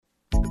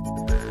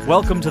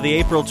Welcome to the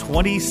April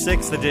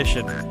 26th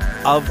edition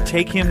of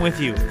Take Him With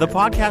You, the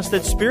podcast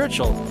that's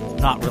spiritual,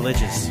 not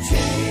religious.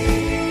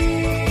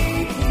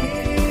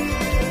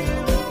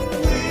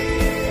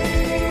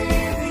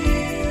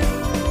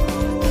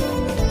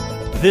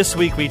 This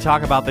week we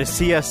talk about the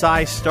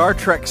CSI Star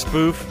Trek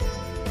spoof.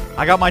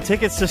 I got my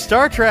tickets to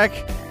Star Trek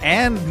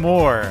and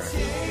more.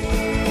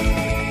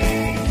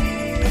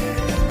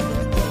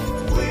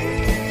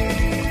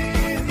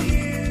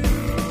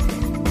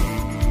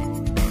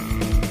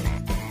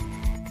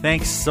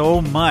 Thanks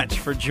so much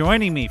for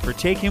joining me for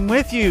Take Him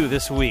With You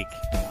this week.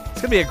 It's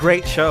going to be a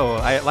great show.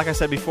 Like I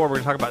said before, we're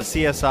going to talk about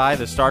CSI,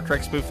 the Star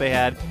Trek spoof they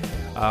had,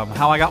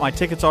 how I got my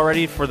tickets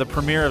already for the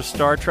premiere of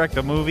Star Trek,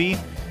 the movie,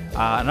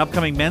 an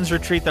upcoming men's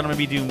retreat that I'm going to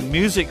be doing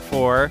music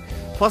for.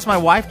 Plus, my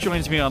wife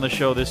joins me on the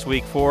show this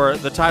week for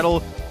the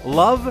title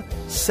Love,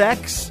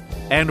 Sex,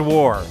 and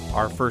War,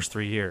 our first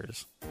 3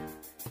 years.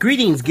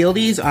 Greetings,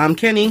 Guildies. I'm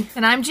Kenny.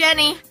 And I'm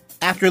Jenny.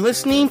 After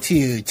listening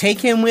to Take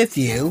Him With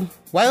You,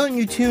 why don't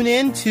you tune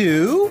in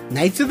to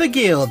Knights of the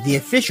Guild, the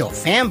official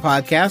fan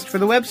podcast for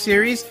the web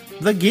series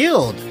The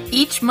Guild.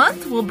 Each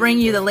month, we'll bring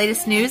you the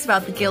latest news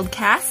about the Guild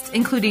cast,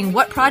 including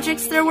what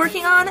projects they're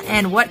working on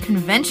and what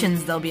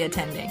conventions they'll be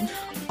attending.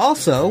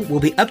 Also, we'll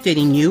be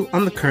updating you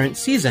on the current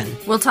season.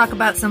 We'll talk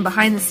about some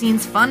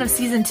behind-the-scenes fun of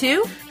Season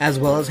 2. As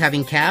well as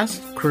having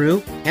cast,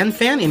 crew, and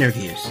fan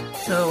interviews.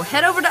 So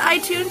head over to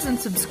iTunes and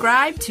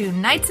subscribe to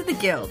Knights of the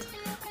Guild.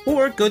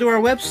 Or go to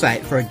our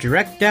website for a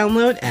direct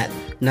download at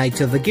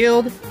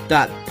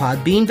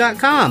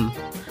knightsoftheguild.podbean.com.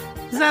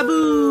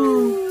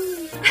 Zaboo!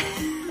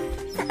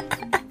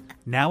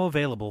 Now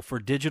available for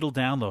digital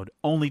download,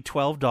 only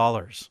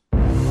 $12.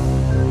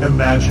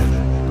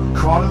 Imagine,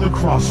 caught in the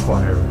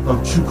crossfire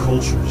of two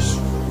cultures.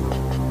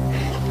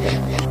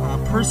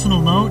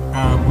 Personal note,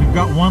 we've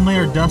got one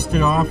layer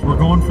dusted off. We're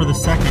going for the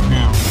second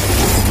now.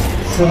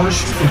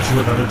 Forced into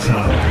another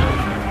time.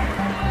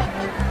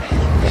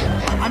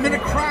 I'm in a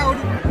crowd.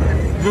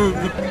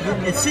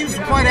 It seems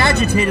quite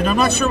agitated. I'm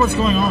not sure what's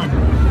going on.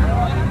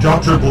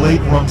 Dr.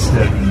 Blake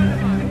Rumstead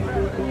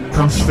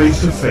comes face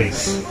to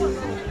face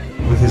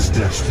with his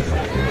destiny.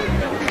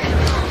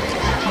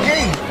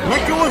 Hey,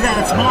 let go of that.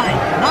 It's mine.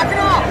 Knock it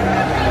off.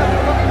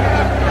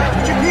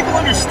 Did you people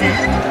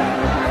understand?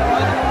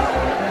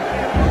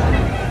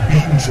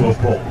 Beaten to a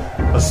pulp,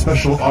 a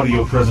special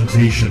audio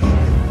presentation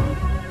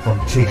from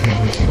Take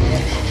Him With You.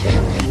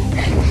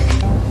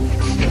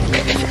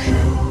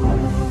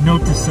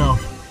 Note to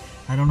self.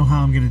 I don't know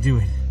how I'm going to do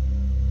it,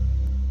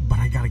 but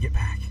I got to get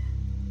back.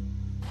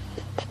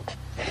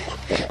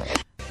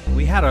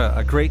 We had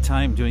a great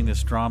time doing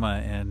this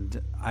drama,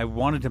 and I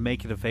wanted to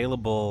make it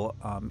available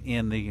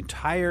in the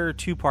entire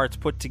 2 parts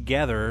put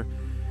together,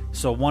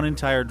 so one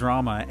entire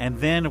drama. And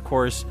then, of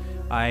course,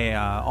 I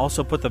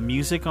also put the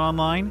music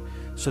online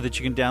so that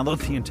you can download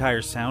the entire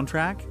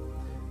soundtrack.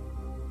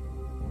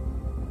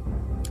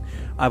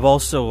 I've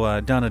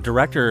also done a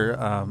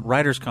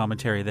writer's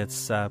commentary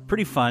that's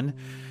pretty fun,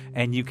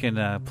 and you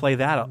can play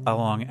that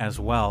along as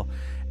well.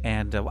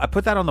 And I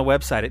put that on the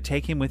website at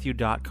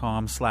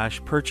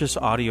takehimwithyou.com/purchase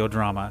audio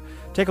drama.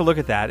 Take a look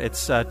at that.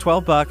 It's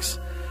 $12,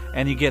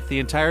 and you get the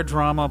entire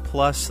drama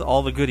plus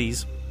all the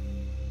goodies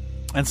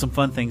and some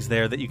fun things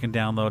there that you can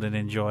download and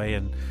enjoy.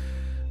 And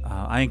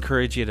I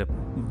encourage you to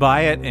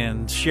buy it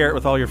and share it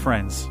with all your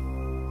friends.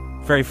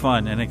 Very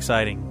fun and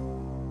exciting.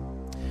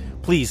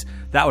 Please,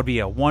 that would be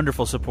a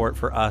wonderful support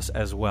for us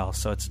as well.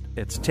 So it's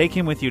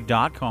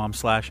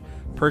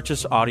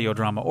takehimwithyou.com/purchase audio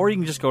drama. Or you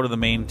can just go to the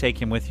main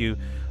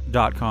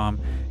takehimwithyou.com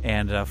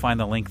and find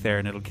the link there,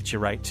 and it'll get you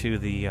right to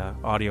the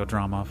audio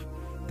drama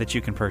that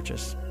you can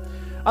purchase.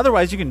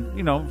 Otherwise, you can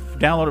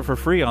download it for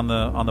free on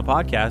the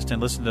podcast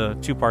and listen to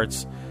 2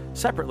 parts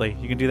separately.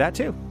 You can do that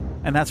too,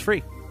 and that's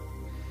free.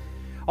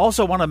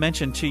 Also, want to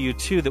mention to you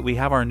too that we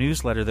have our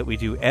newsletter that we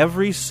do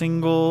every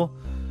single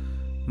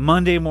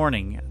Monday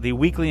morning, the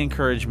weekly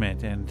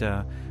encouragement, and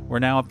we're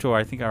now up to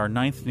our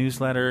 9th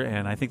newsletter,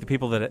 and I think the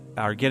people that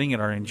are getting it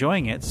are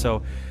enjoying it,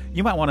 so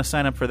you might want to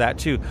sign up for that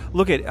too.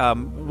 Look at,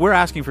 we're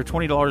asking for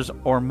 $20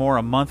 or more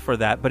a month for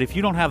that, but if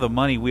you don't have the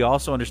money, we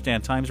also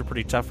understand times are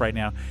pretty tough right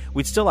now.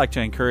 We'd still like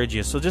to encourage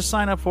you, so just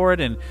sign up for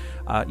it and,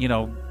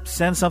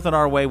 send something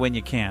our way when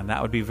you can.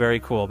 That would be very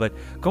cool, but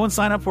go and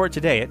sign up for it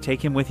today at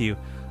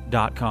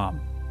takehimwithyou.com.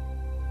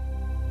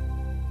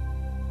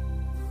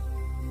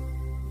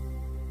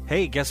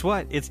 Hey, guess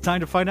what? It's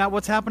time to find out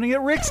what's happening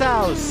at Rick's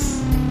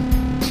house.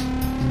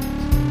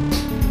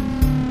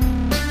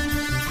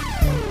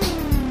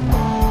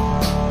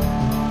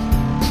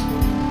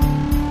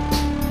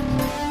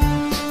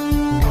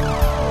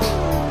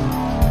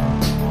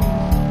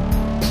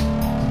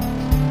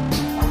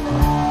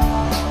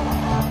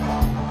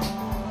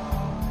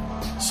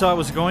 So I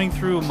was going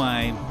through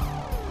my...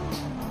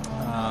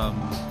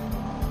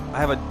 I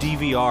have a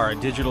DVR, a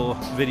digital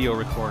video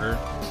recorder.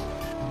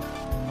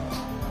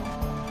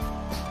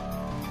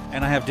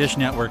 And I have Dish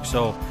Network,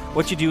 so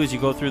what you do is you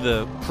go through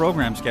the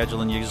program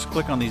schedule and you just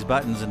click on these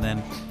buttons, and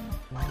then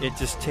it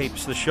just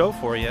tapes the show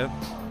for you,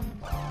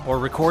 or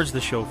records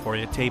the show for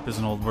you. Tape is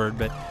an old word,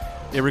 but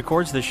it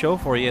records the show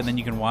for you, and then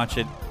you can watch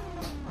it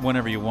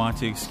whenever you want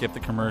to, skip the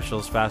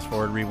commercials, fast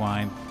forward,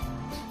 rewind,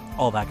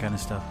 all that kind of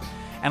stuff.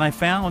 And I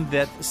found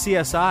that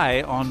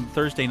CSI on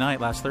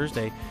last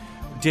Thursday,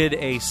 did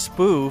a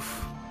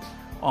spoof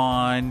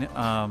on,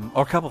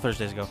 or a couple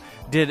Thursdays ago,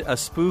 did a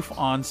spoof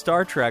on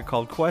Star Trek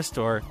called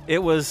Questor.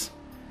 It was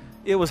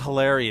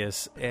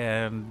hilarious,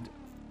 and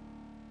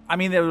I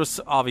mean, there was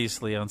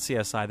obviously on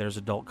CSI there's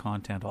adult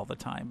content all the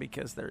time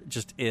because there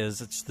just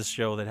is. It's the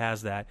show that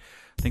has that.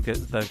 I think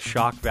that the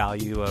shock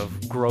value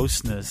of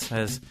grossness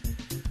has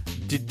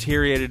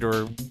deteriorated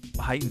or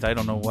heightened. I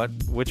don't know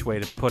which way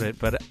to put it,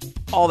 but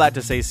all that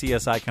to say,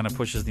 CSI kind of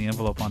pushes the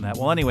envelope on that.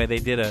 Well, anyway, they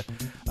did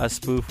a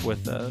spoof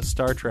with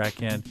Star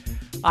Trek, and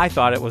I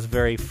thought it was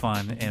very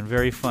fun and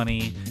very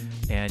funny.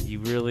 And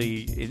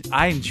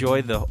I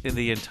enjoyed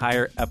the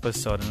entire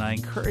episode, and I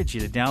encourage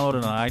you to download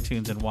it on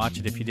iTunes and watch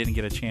it if you didn't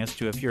get a chance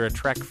to. If you're a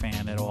Trek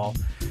fan at all,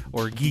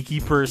 or a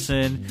geeky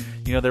person,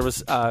 there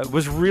was it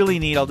was really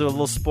neat. I'll do a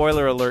little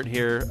spoiler alert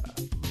here,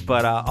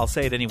 but I'll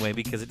say it anyway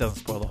because it doesn't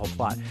spoil the whole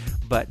plot.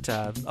 But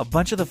a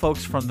bunch of the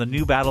folks from the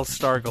new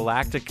Battlestar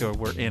Galactica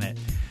were in it.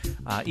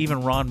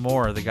 Even Ron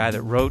Moore, the guy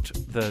that wrote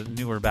the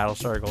newer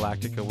Battlestar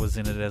Galactica, was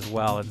in it as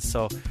well. And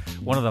so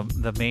one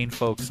of the main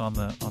folks on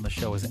the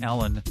show is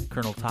Ellen,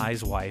 Colonel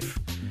Ty's wife.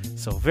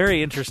 So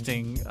very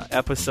interesting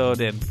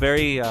episode, and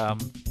very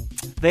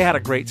they had a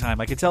great time.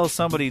 I could tell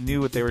somebody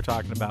knew what they were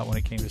talking about when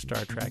it came to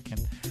Star Trek.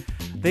 And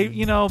they,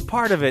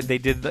 part of it, they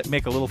did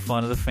make a little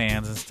fun of the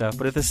fans and stuff.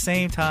 But at the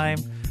same time,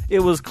 it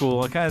was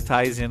cool. It kind of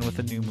ties in with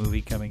the new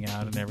movie coming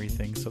out and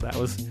everything. So that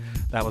was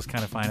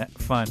kind of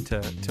fun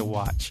to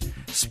watch.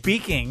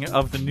 Speaking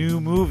of the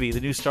new movie,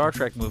 the new Star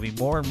Trek movie,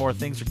 more and more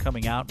things are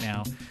coming out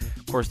now.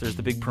 Of course, there's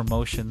the big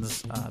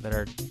promotions that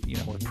are,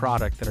 with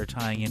product that are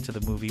tying into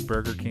the movie.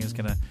 Burger King is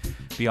going to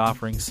be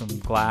offering some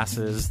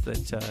glasses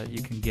that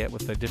you can get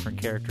with the different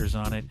characters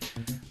on it.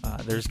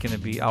 There's going to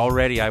be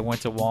I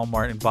went to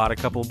Walmart and bought a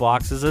couple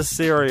boxes of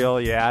cereal.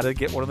 To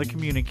get one of the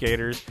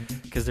communicators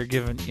because they're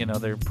giving,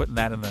 they're putting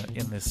that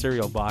in the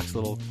cereal box,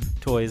 little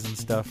toys and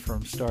stuff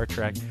from Star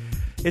Trek.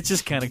 It's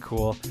just kind of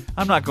cool.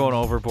 I'm not going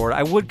overboard.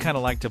 I would kind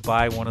of like to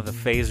buy one of the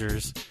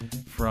phasers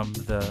from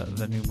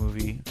the new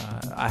movie.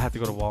 I have to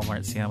go to Walmart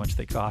and see how much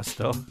they cost,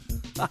 though.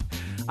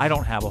 I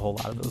don't have a whole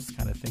lot of those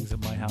kind of things in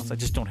my house. I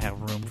just don't have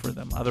room for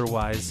them.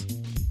 Otherwise,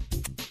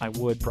 I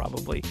would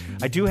probably.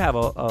 I do have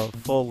a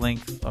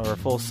full-length or a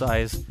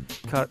full-size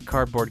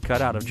cardboard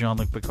cutout of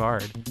Jean-Luc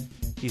Picard.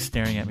 He's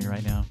staring at me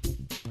right now.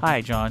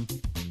 Hi,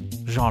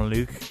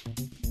 Jean-Luc.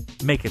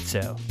 Make it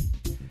so.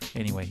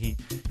 Anyway, he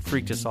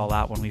freaked us all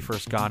out when we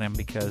first got him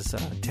because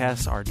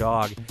Tess, our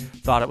dog,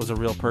 thought it was a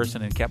real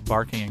person and kept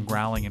barking and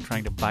growling and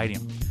trying to bite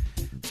him.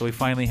 So we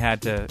finally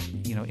had to,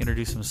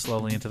 introduce him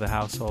slowly into the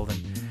household,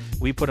 and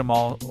we put him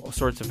all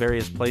sorts of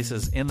various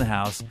places in the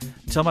house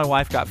until my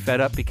wife got fed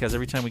up because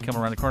every time we come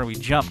around the corner we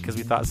jump because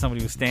we thought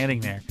somebody was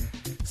standing there.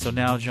 So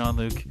now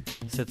Jean-Luc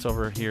sits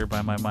over here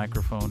by my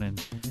microphone, and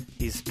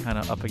he's kind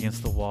of up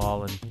against the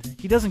wall, and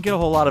he doesn't get a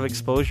whole lot of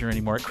exposure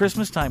anymore. At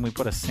Christmas time, we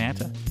put a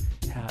Santa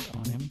hat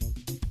on him.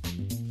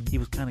 He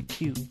was kind of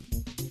cute.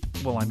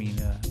 Well, I mean,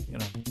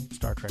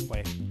 Star Trek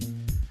way.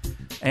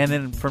 And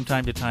then from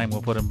time to time,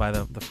 we'll put him by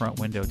the front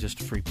window just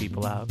to freak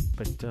people out.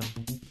 But,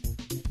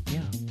 yeah.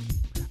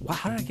 Wow,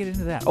 how did I get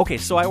into that? Okay,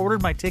 so I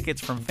ordered my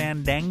tickets from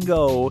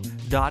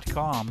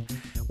Fandango.com.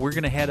 We're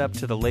going to head up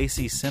to the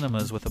Lacey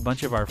Cinemas with a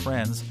bunch of our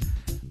friends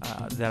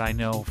that I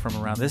know from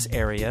around this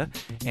area.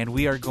 And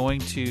we are going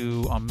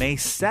to, on May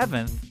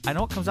 7th, I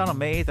know it comes out on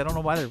May 8th. I don't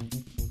know why they're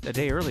a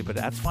day early, but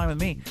that's fine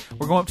with me.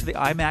 We're going up to the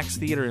IMAX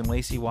Theater in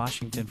Lacey,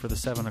 Washington for the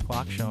 7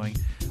 o'clock showing.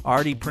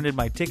 Already printed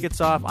my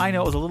tickets off. I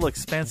know it was a little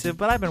expensive,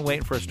 but I've been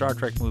waiting for a Star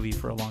Trek movie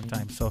for a long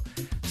time, so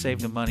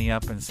saved the money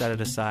up and set it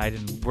aside,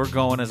 and we're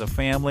going as a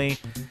family.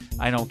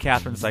 I know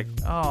Catherine's like,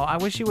 oh, I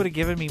wish you would have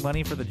given me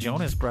money for the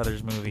Jonas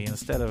Brothers movie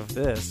instead of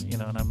this,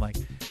 and I'm like,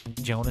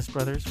 Jonas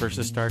Brothers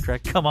versus Star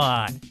Trek? Come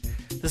on.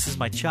 This is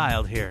my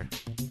child here.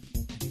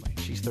 Anyway,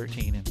 she's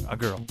 13 and a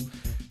girl.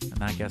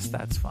 And I guess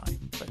that's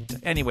fine. But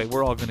anyway,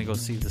 we're all going to go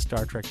see the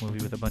Star Trek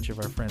movie with a bunch of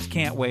our friends.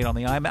 Can't wait on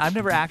the IMAX. I've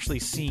never actually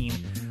seen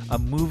a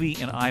movie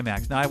in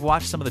IMAX. Now, I've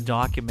watched some of the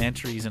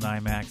documentaries in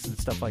IMAX and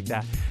stuff like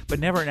that, but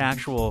never an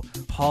actual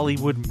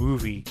Hollywood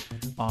movie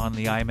on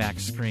the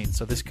IMAX screen.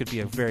 So this could be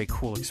a very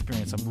cool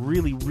experience. I'm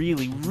really,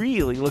 really,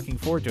 really looking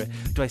forward to it.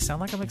 Do I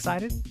sound like I'm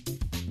excited?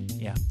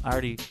 Yeah, I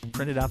already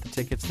printed out the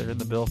tickets. They're in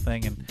the bill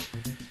thing, and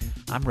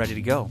I'm ready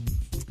to go.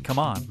 Come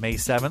on, May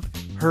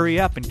 7th.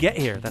 Hurry up and get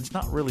here. That's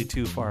not really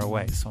too far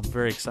away, so I'm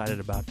very excited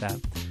about that.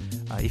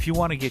 If you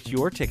want to get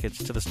your tickets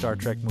to the Star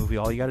Trek movie,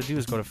 all you got to do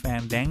is go to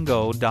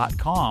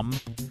Fandango.com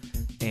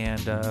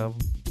and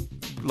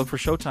look for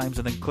showtimes,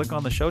 and then click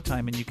on the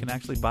showtime, and you can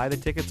actually buy the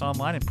tickets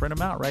online and print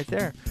them out right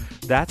there.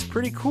 That's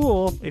pretty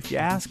cool, if you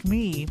ask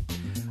me.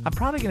 I'm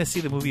probably going to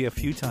see the movie a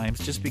few times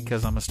just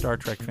because I'm a Star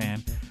Trek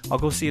fan. I'll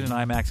go see it in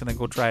IMAX and then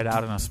go try it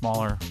out in a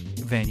smaller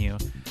venue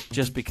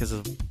just because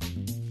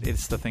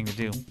it's the thing to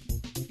do.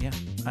 Yeah.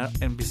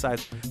 And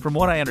besides, from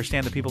what I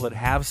understand, the people that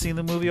have seen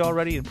the movie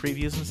already in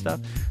previews and stuff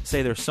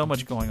say there's so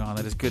much going on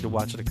that it's good to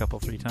watch it a couple,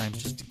 3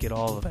 times just to get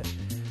all of it.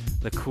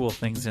 The cool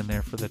things in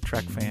there for the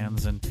Trek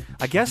fans. And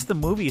I guess the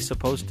movie is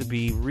supposed to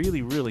be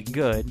really, really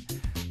good.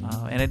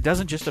 And it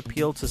doesn't just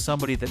appeal to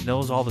somebody that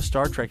knows all the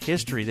Star Trek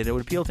history, that it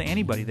would appeal to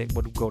anybody that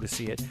would go to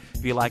see it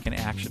if you like an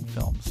action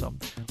film. So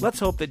let's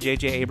hope that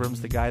J.J.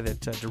 Abrams, the guy that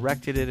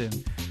directed it,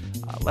 and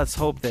let's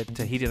hope that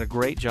he did a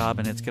great job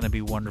and it's going to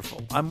be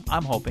wonderful. I'm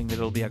hoping that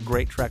it'll be a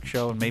great Trek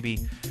show and maybe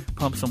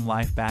pump some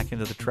life back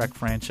into the Trek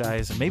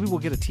franchise, and maybe we'll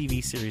get a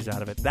TV series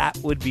out of it. That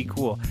would be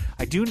cool.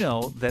 I do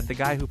know that the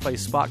guy who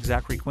plays Spock,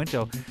 Zachary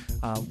Quinto,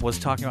 was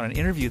talking on an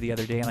interview the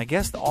other day, and I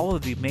guess all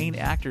of the main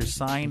actors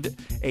signed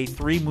a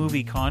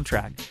 3-movie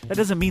contract. That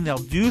doesn't mean they'll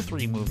do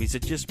 3 movies.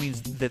 It just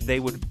means that they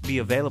would be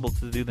available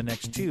to do the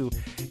next 2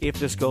 if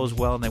this goes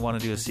well and they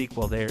want to do a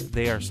sequel.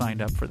 They are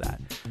signed up for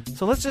that.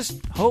 So let's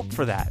just hope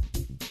for that.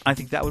 I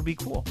think that would be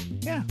cool.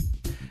 Yeah.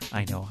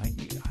 I know.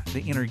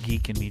 The inner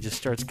geek in me just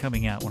starts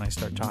coming out when I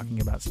start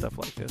talking about stuff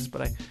like this,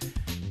 but I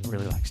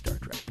really like Star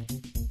Trek.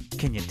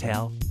 Can you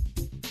tell?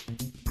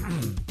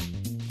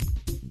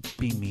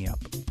 Beam me up.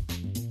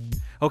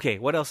 Okay,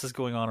 what else is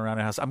going on around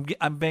the house?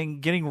 I've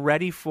been getting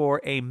ready for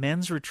a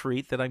men's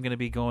retreat that I'm going to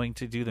be going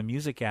to do the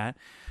music at.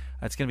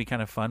 It's going to be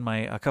kind of fun.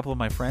 A couple of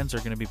my friends are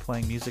going to be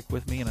playing music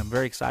with me, and I'm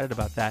very excited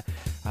about that.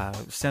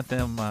 Sent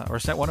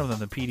one of them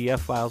the PDF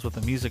files with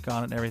the music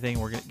on it and everything.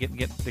 We're going to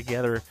get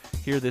together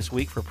here this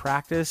week for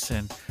practice,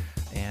 and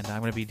I'm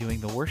going to be doing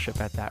the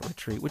worship at that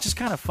retreat, which is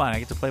kind of fun. I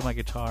get to play my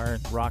guitar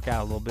and rock out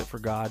a little bit for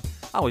God.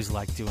 I always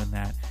like doing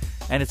that,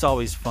 and it's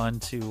always fun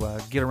to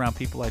get around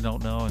people I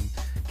don't know and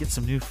get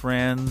some new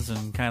friends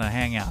and kind of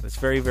hang out. It's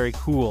very, very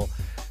cool.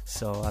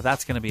 So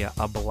that's going to be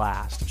a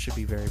blast. It should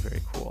be very, very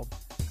cool.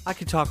 I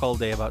could talk all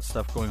day about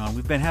stuff going on.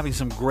 We've been having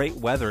some great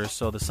weather,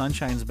 so the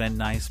sunshine's been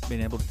nice,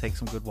 being able to take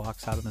some good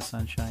walks out in the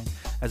sunshine,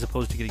 as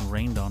opposed to getting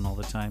rained on all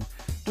the time.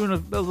 Doing a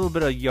little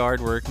bit of yard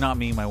work. Not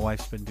me, my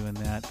wife's been doing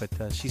that,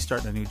 but she's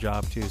starting a new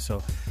job too,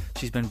 so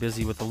she's been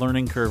busy with the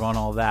learning curve on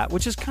all that,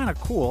 which is kind of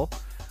cool.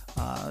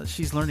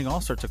 She's learning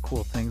all sorts of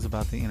cool things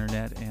about the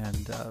internet and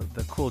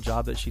the cool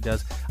job that she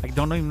does. I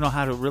don't even know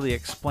how to really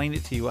explain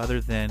it to you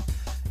other than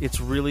it's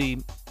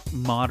really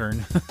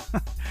modern.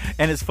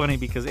 And it's funny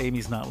because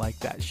Amy's not like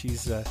that.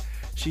 She's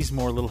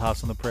more Little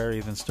House on the Prairie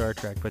than Star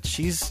Trek, but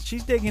she's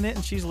digging it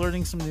and she's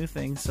learning some new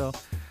things. So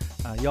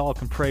y'all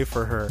can pray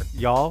for her.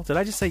 Y'all? Did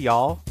I just say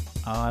y'all?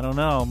 I don't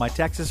know. My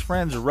Texas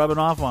friends are rubbing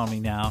off on me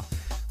now.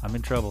 I'm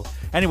in trouble.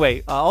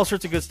 Anyway, all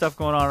sorts of good stuff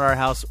going on at our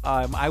house.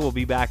 I will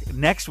be back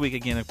next week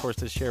again, of course,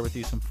 to share with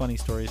you some funny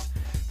stories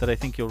that I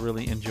think you'll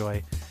really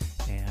enjoy.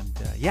 And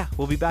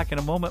we'll be back in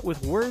a moment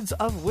with Words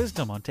of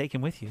Wisdom on Take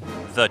Him With You.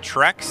 The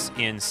Treks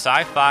in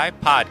Sci-Fi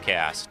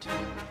Podcast.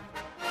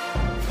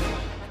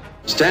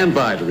 Stand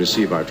by to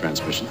receive our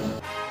transmission.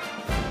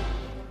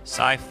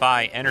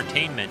 Sci-fi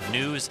entertainment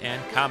news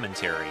and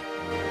commentary.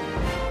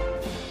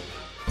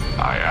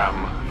 I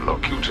am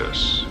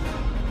Locutus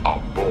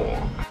of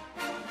Borg.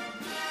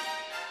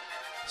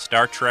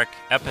 Star Trek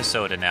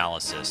episode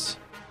analysis.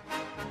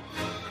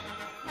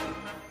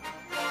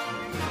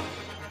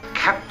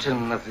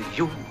 Captain of the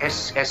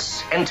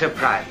USS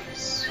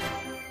Enterprise.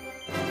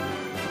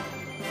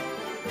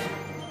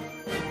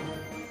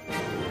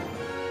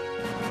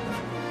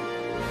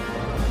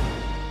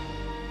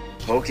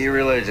 Hokey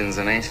religions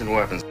and ancient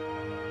weapons.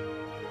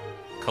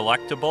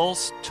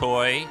 Collectibles,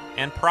 toy,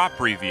 and prop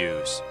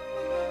reviews.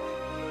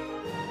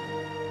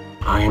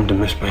 I am to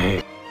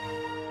misbehave.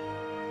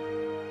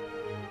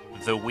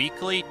 The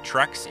weekly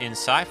Treks in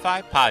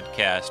Sci-Fi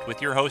podcast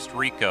with your host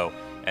Rico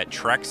at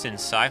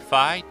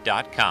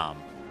treksinsci-fi.com.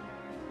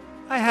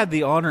 I had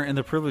the honor and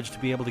the privilege to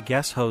be able to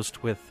guest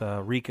host with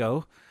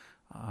Rico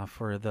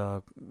for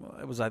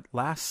it was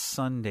last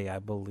Sunday, I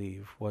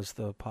believe, was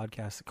the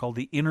podcast called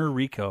The Inner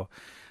Rico.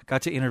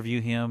 Got to interview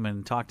him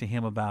and talk to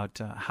him about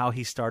how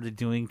he started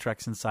doing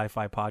Treks in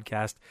Sci-Fi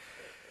podcast.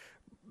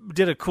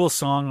 Did a cool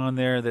song on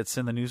there that's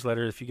in the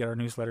newsletter if you get our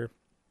newsletter.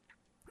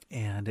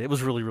 And it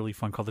was really, really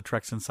fun, called the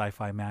Treks in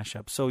Sci-Fi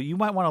Mashup. So you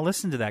might want to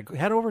listen to that.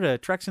 Head over to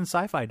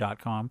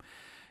treksinsci-fi.com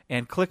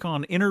and click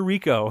on Inner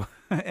Rico,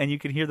 and you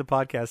can hear the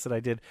podcast that I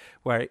did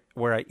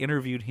where I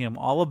interviewed him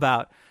all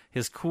about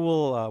his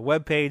cool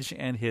webpage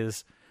and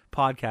his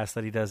podcast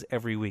that he does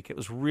every week. It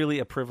was really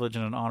a privilege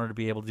and an honor to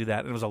be able to do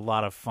that, and it was a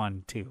lot of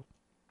fun, too.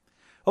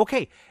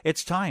 Okay,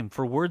 it's time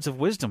for Words of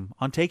Wisdom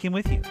on Take Him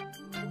With You.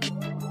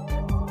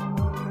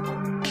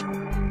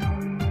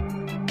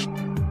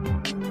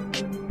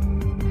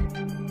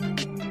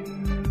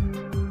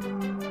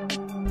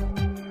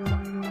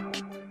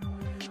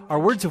 Our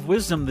words of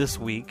wisdom this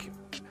week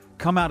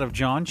come out of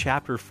John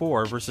chapter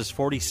 4, verses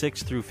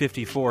 46 through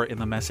 54 in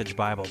the Message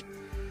Bible.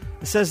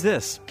 It says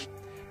this: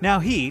 Now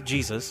he,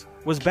 Jesus,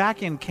 was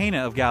back in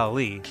Cana of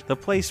Galilee, the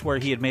place where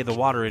he had made the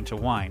water into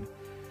wine.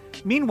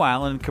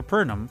 Meanwhile, in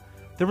Capernaum,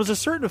 there was a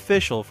certain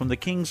official from the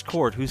king's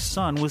court whose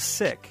son was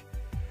sick.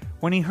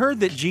 When he heard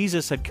that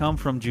Jesus had come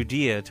from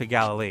Judea to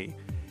Galilee,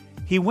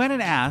 he went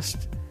and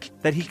asked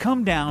that he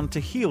come down to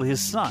heal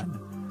his son,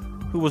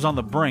 who was on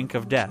the brink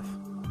of death.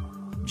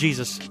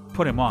 Jesus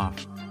put him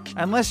off.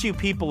 Unless you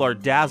people are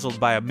dazzled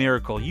by a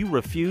miracle, you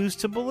refuse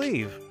to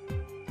believe.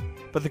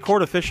 But the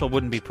court official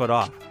wouldn't be put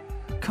off.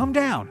 Come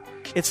down.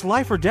 It's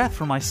life or death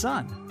for my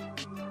son.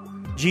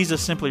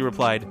 Jesus simply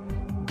replied,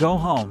 Go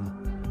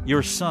home.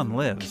 Your son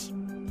lives.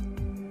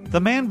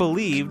 The man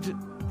believed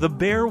the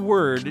bare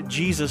word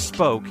Jesus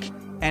spoke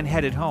and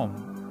headed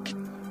home.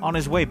 On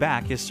his way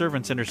back, his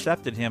servants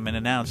intercepted him and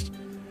announced,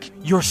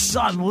 Your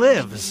son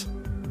lives!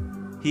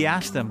 He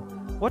asked them,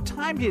 What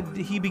time did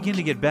he begin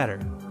to get better?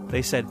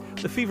 They said,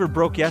 The fever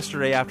broke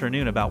yesterday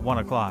afternoon about 1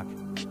 o'clock.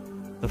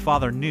 The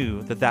father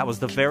knew that that was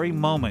the very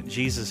moment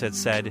Jesus had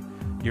said,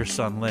 Your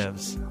son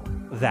lives.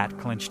 That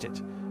clinched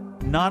it.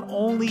 Not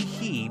only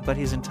he, but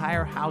his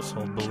entire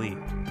household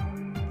believed.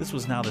 This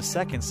was now the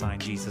second sign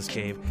Jesus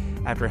gave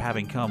after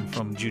having come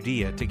from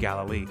Judea to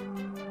Galilee.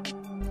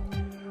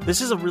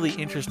 This is a really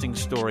interesting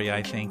story,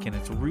 I think, and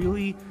it's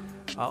really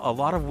a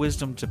lot of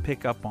wisdom to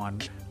pick up on.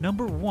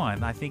 Number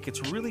one, I think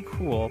it's really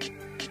cool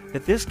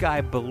that this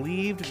guy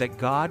believed that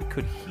God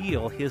could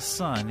heal his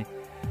son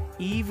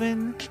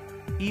even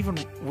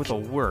with a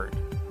word.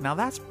 Now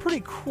that's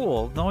pretty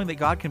cool, knowing that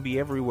God can be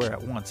everywhere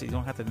at once. You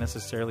don't have to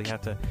necessarily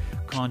have to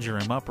conjure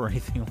him up or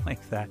anything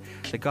like that.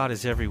 That God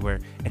is everywhere,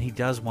 and he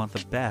does want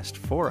the best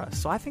for us.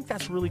 So I think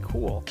that's really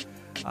cool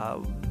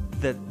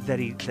that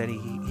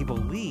he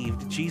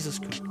believed Jesus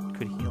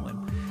could heal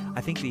him.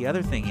 I think the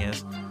other thing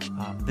is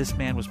this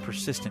man was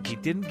persistent. He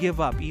didn't give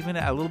up. Even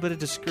a little bit of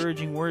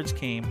discouraging words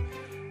came,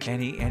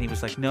 and he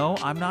was like, no,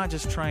 I'm not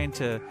just trying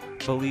to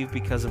believe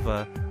because of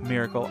a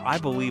miracle. I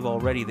believe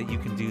already that you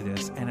can do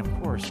this. And of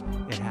course,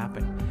 it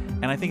happened.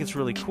 And I think it's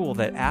really cool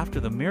that after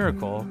the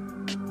miracle,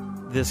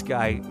 this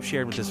guy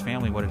shared with his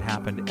family what had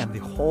happened, and the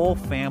whole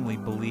family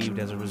believed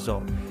as a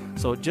result.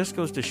 So it just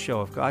goes to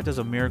show, if God does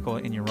a miracle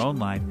in your own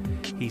life,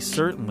 he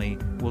certainly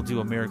will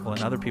do a miracle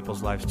in other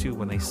people's lives too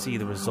when they see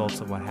the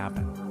results of what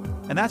happened.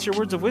 And that's your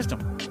words of wisdom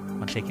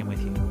on Take Him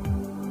With You.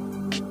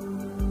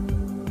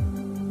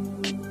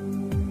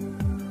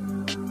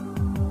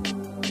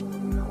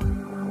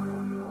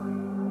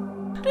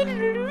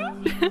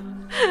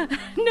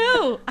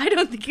 No, I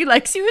don't think he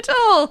likes you at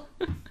all.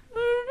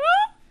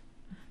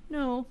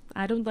 No,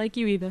 I don't like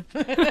you either.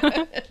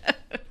 I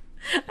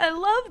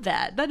love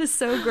that. That is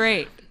so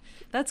great.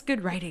 That's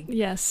good writing.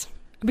 Yes,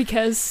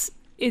 because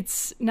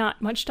it's not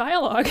much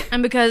dialogue.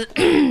 And because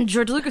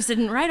George Lucas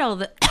didn't write all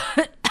the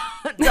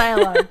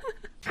dialogue.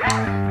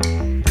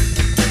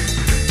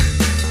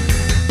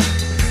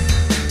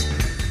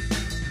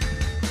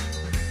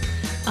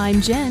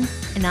 I'm Jen.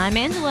 And I'm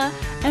Angela.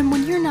 And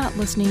when you're not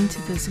listening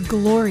to this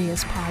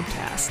glorious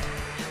podcast,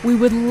 we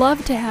would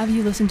love to have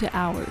you listen to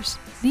ours,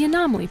 the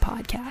Anomaly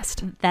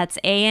Podcast. That's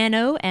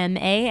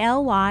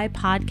ANOMALY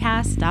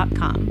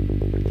podcast.com.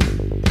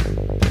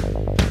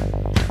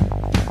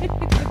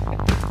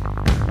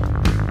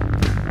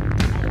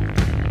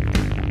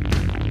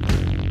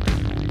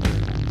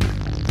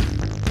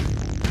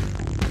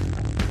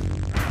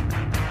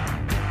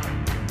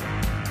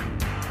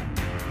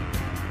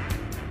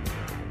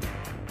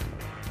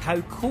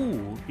 How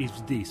cool is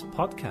this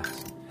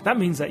podcast? That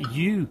means that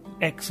you,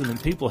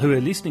 excellent people who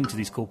are listening to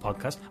this cool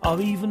podcast, are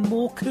even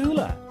more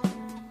cooler.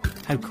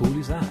 How cool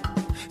is that?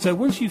 So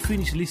once you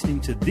finish listening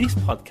to this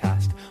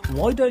podcast,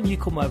 why don't you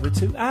come over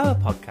to our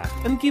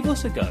podcast and give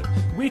us a go?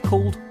 We're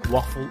called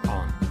Waffle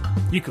On.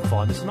 You can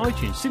find us on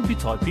iTunes. Simply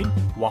type in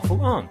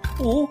Waffle On,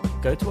 or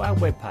go to our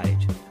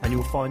webpage and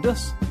you'll find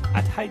us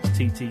at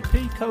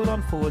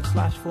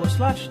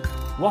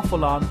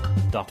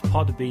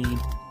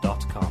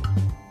http://waffleon.podbean.com.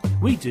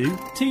 We do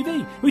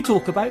TV. We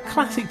talk about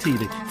classic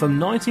TV from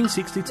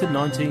 1960 to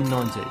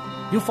 1990.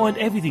 You'll find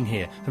everything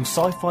here, from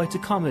sci-fi to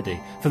comedy,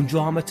 from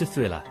drama to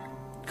thriller.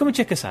 Come and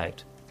check us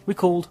out. We're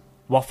called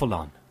Waffle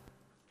On.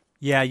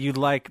 Yeah, you'd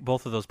like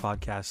both of those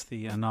podcasts,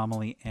 The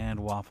Anomaly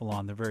and Waffle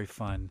On. They're very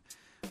fun.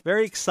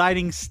 Very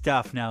exciting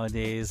stuff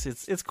nowadays.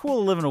 It's cool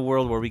to live in a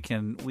world where we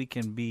can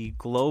be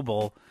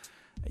global,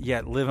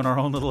 yet live in our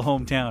own little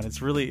hometown.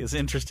 It's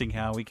interesting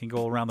how we can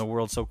go around the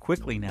world so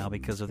quickly now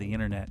because of the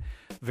internet.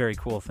 Very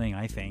cool thing,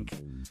 I think.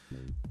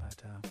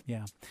 But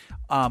yeah,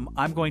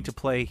 I'm going to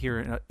play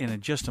here in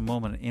just a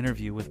moment an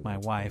interview with my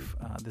wife.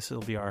 This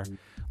will be our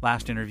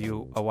last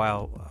interview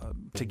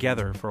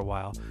together for a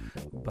while.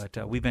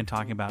 But we've been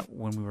talking about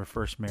when we were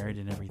first married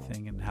and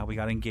everything, and how we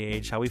got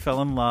engaged, how we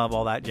fell in love,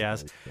 all that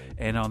jazz.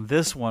 And on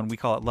this one, we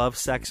call it Love,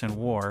 Sex, and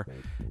War.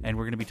 And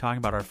we're going to be talking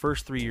about our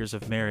first 3 years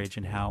of marriage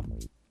and how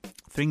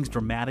things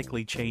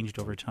dramatically changed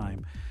over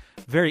time.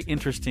 Very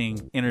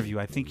interesting interview.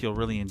 I think you'll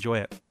really enjoy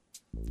it.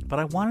 But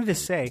I wanted to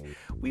say,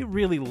 we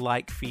really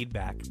like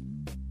feedback.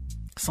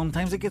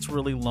 Sometimes it gets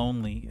really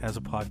lonely as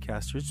a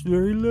podcaster. It's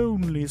very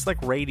lonely. It's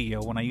like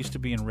radio, when I used to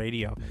be in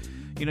radio.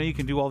 You know, you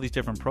can do all these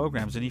different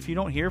programs, and if you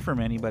don't hear from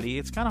anybody,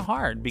 it's kind of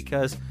hard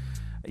because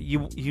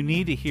you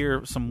need to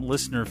hear some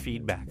listener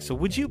feedback. So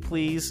would you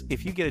please,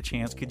 if you get a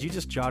chance, could you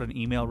just jot an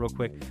email real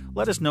quick?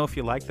 Let us know if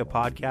you like the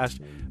podcast.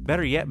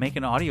 Better yet, make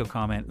an audio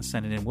comment and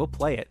send it in. We'll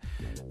play it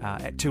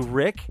to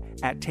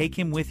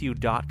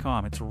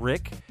Rick@takehimwithyou.com. It's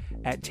Rick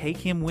at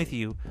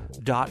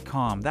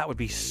takehimwithyou.com. That would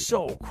be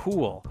so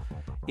cool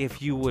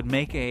if you would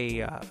make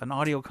an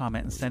audio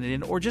comment and send it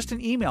in, or just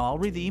an email. I'll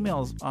read the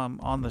emails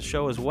on the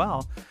show as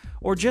well.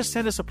 Or just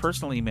send us a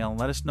personal email and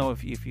let us know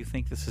if you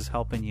think this is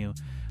helping you.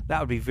 That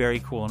would be very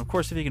cool. And, of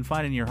course, if you can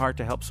find it in your heart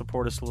to help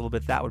support us a little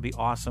bit, that would be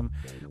awesome.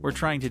 We're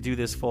trying to do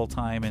this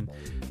full-time, and,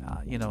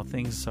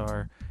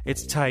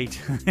 it's tight,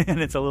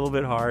 and it's a little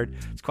bit hard.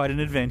 It's quite an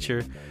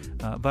adventure.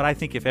 But I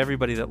think if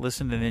everybody that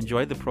listened and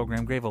enjoyed the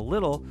program gave a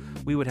little,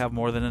 we would have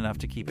more than enough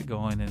to keep it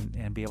going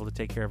and be able to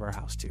take care of our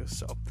house, too.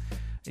 So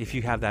if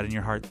you have that in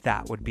your heart,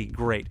 that would be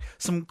great.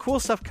 Some cool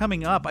stuff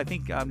coming up. I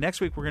think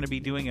next week we're going to be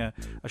doing a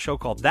show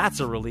called That's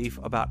a Relief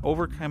about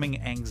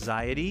overcoming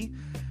anxiety.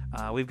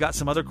 We've got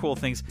some other cool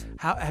things.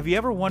 Have you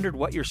ever wondered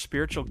what your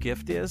spiritual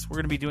gift is? We're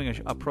going to be doing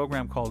a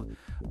program called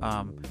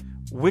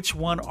Which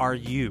One Are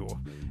You?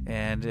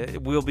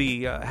 And we'll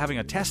be having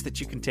a test that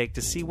you can take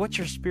to see what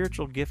your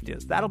spiritual gift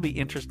is. That'll be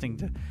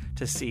interesting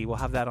to see. We'll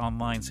have that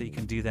online so you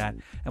can do that,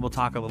 and we'll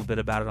talk a little bit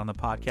about it on the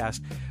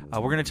podcast.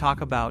 We're going to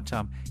talk about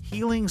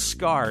healing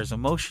scars,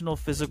 emotional,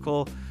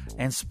 physical,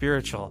 and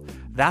spiritual.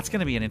 That's going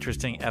to be an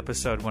interesting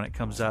episode when it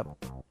comes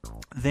up.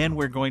 Then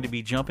we're going to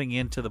be jumping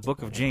into the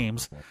book of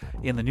James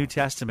in the New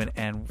Testament,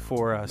 and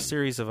for a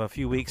series of a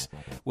few weeks,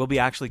 we'll be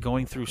actually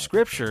going through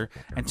Scripture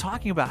and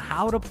talking about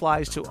how it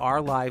applies to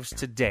our lives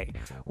today.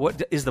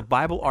 What is the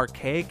Bible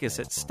archaic? Is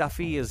it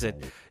stuffy? Is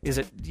it does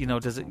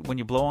it, when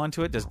you blow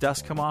onto it, does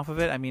dust come off of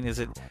it? I mean, is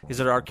it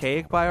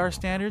archaic by our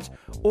standards,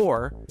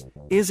 or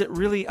is it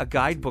really a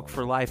guidebook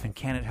for life, and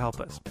can it help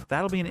us?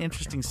 That'll be an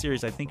interesting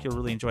series I think you'll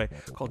really enjoy,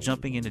 called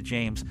Jumping into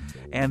James.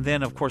 And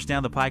then, of course,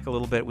 down the pike a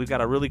little bit, we've got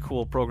a really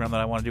cool program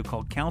that I want to do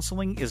called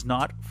Counseling is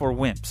Not for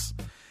Wimps,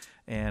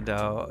 and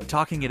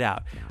Talking It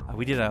Out.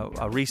 We did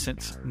a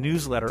recent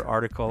newsletter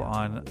article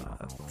on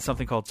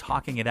something called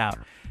Talking It Out,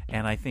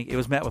 and I think it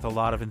was met with a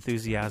lot of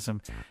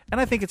enthusiasm. And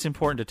I think it's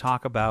important to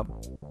talk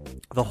about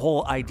the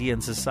whole idea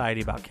in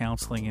society about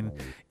counseling, and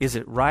is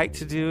it right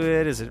to do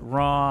it? Is it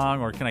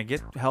wrong? Or can I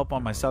get help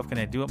on myself? Can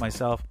I do it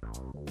myself?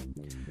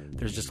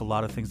 There's just a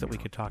lot of things that we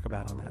could talk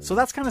about on that. So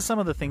that's kind of some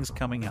of the things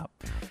coming up.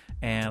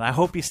 And I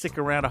hope you stick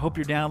around. I hope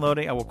you're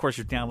downloading. Well, of course,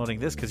 you're downloading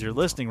this because you're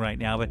listening right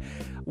now. But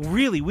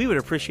really, we would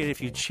appreciate it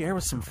if you'd share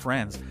with some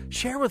friends.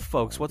 Share with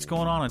folks what's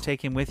going on and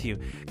take him with you.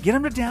 Get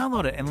them to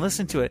download it and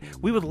listen to it.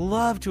 We would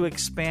love to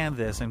expand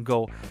this and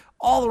go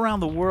all around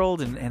the world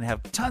and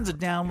have tons of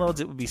downloads.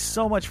 It would be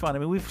so much fun. I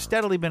mean, we've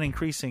steadily been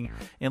increasing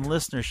in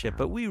listenership,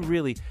 but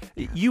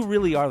you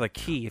really are the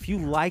key. If you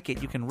like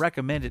it, you can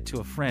recommend it to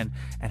a friend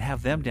and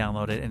have them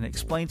download it and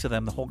explain to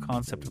them the whole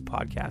concept of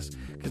podcasts,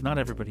 because not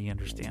everybody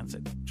understands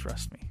it.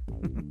 Trust me.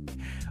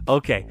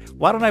 Okay,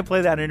 why don't I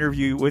play that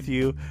interview with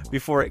you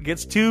before it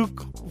gets too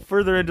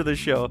further into the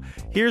show?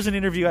 Here's an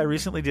interview I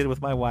recently did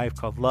with my wife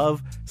called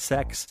Love,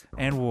 Sex,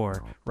 and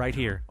War, right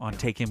here on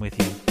Take Him With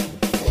You.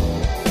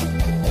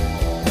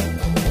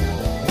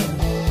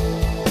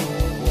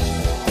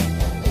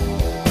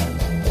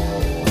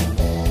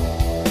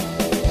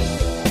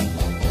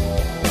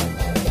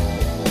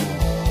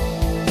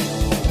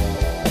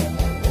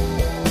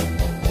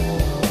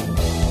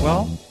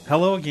 Well,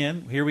 hello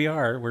again. Here we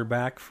are. We're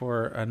back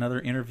for another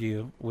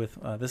interview with,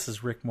 this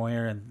is Rick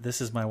Moyer, and this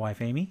is my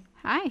wife, Amy.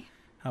 Hi.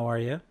 How are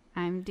you?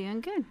 I'm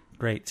doing good.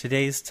 Great.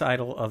 Today's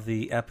title of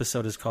the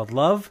episode is called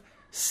Love,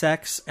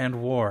 Sex,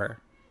 and War.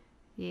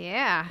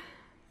 Yeah.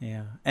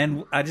 Yeah.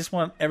 And I just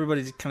want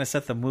everybody to kind of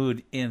set the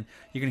mood in.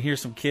 You can hear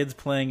some kids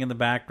playing in the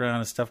background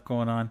and stuff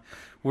going on.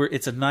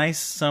 It's a nice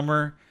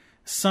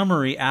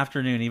summery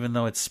afternoon, even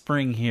though it's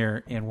spring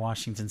here in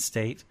Washington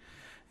State.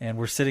 And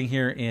we're sitting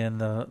here in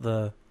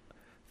the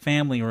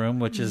family room,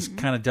 which is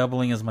kind of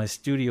doubling as my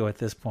studio at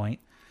this point.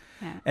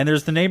 Yeah. And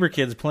there's the neighbor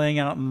kids playing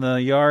out in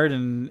the yard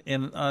and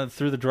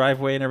through the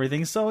driveway and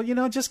everything. So,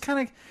 just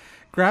kind of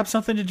grab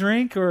something to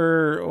drink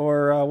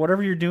or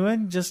whatever you're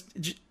doing. Just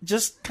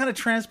kind of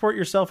transport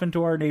yourself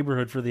into our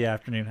neighborhood for the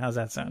afternoon. How's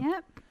that sound?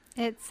 Yep.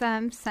 It's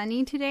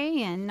sunny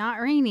today and not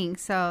raining,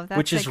 so that's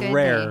which is a good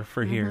rare day.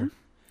 for here.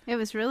 It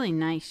was really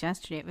nice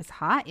yesterday. It was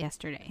hot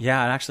yesterday.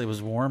 Yeah, it actually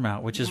was warm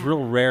out, which is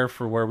real rare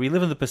for where we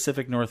live in the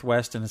Pacific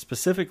Northwest, and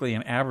specifically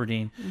in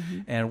Aberdeen,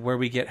 and where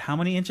we get how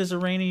many inches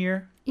of rain a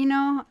year?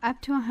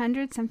 Up to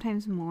 100,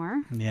 sometimes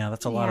more. Yeah,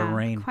 that's a lot of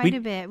rain. Quite a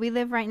bit. We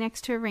live right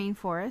next to a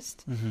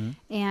rainforest,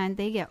 and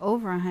they get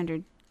over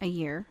 100 a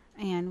year,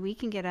 and we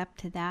can get up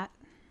to that.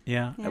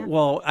 Yeah.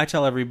 Well, I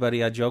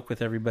joke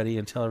with everybody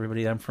and tell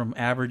everybody I'm from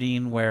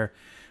Aberdeen, where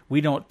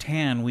we don't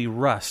tan, we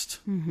rust.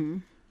 Mm-hmm.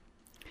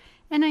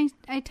 And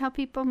I tell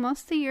people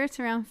most of the year it's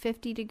around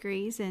 50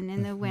 degrees, and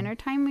in the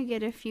wintertime we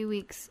get a few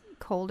weeks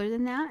colder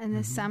than that, and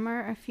the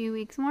summer a few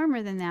weeks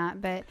warmer than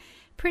that, but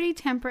pretty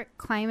temperate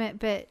climate,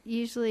 but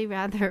usually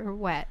rather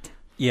wet.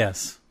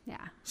 Yes.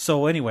 Yeah.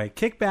 So anyway,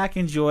 kick back,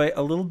 enjoy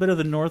a little bit of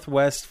the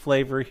Northwest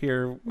flavor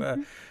here,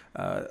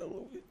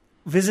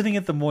 visiting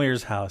at the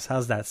Moyers house.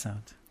 How's that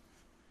sound?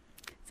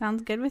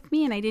 Sounds good with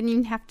me, and I didn't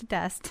even have to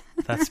dust.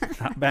 That's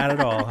not bad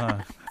at all, huh?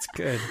 That's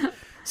good.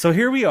 So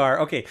here we are.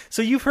 Okay,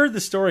 so you've heard the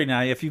story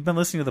now. If you've been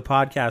listening to the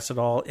podcast at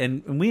all,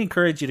 and we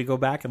encourage you to go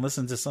back and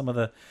listen to some of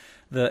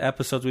the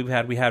episodes we've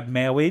had. We had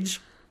marriage.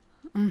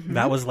 Mm-hmm.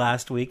 That was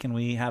last week, and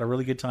we had a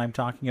really good time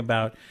talking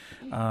about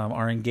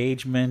our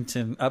engagement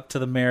and up to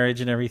the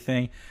marriage and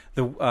everything.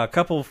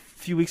 The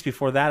few weeks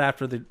before that,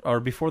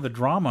 before the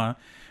drama,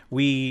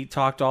 we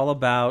talked all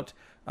about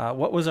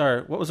what was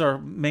our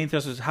main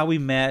thrust was how we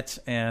met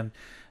and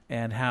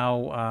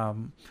how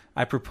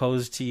I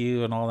proposed to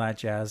you and all that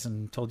jazz,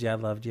 and told you I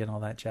loved you and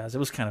all that jazz. It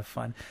was kind of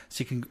fun.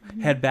 So you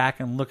can head back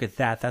and look at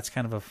that. That's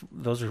kind of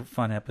those are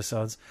fun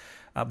episodes.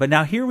 But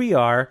now here we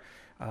are.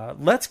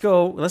 Let's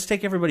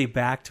take everybody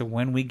back to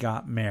when we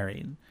got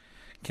married.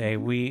 Okay,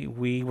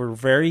 we were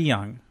very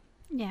young.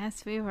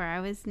 Yes, we were. I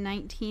was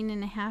 19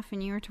 and a half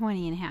and you were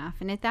 20 and a half.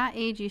 And at that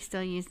age, you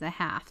still use the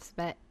halves,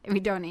 but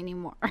we don't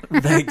anymore.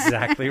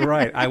 Exactly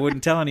right. I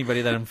wouldn't tell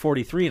anybody that I'm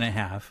 43 and a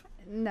half.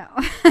 No.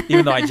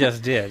 Even though I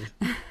just did.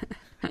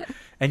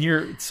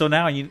 And so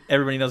now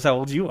everybody knows how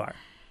old you are.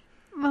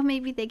 Well,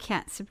 maybe they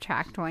can't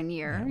subtract 1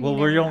 year. Well,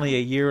 we're only a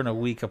year and a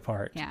week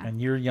apart. Yeah.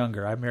 And you're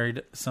younger. I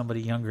married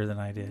somebody younger than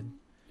I did.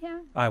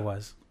 Yeah. I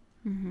was.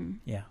 Mm-hmm.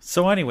 Yeah.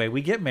 So anyway,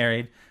 we get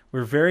married.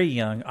 We're very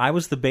young. I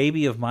was the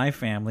baby of my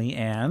family,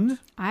 and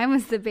I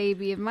was the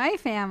baby of my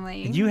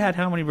family. And you had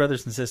how many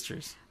brothers and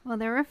sisters? Well,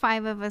 there were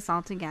 5 of us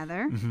all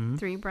together. Mm-hmm.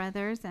 3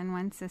 brothers and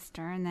 1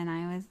 sister, and then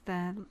I was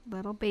the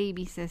little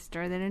baby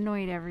sister that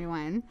annoyed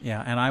everyone.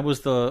 Yeah, and I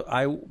was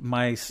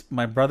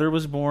my brother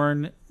was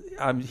born.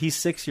 He's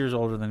 6 years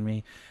older than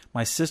me.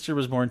 My sister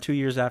was born 2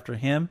 years after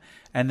him,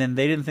 and then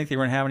they didn't think they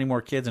were going to have any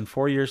more kids. And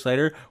 4 years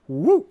later,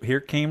 whoop! Here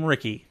came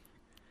Ricky.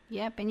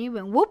 Yep, and you've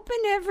been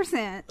whooping ever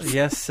since.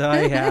 Yes,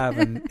 I have,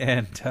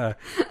 and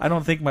I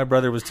don't think my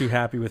brother was too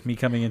happy with me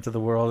coming into the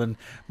world. And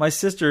my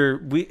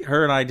sister,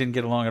 her and I didn't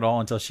get along at all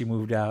until she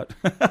moved out.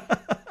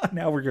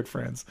 Now we're good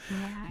friends.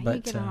 Yeah, but,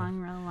 you get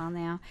along real well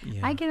now.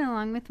 Yeah. I get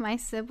along with my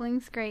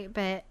siblings great,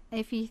 but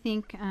if you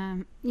think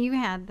you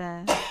had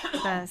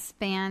the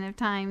span of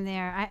time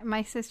there,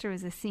 my sister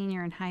was a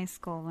senior in high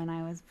school when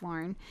I was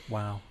born.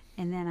 Wow.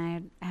 And then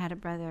I had a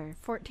brother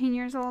 14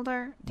 years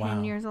older, 10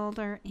 wow. years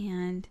older,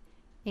 and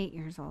 8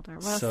 years older.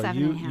 Well, so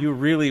 7.5. you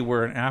really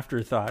were an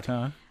afterthought,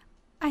 huh?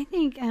 I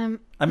think.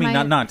 I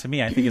mean, not to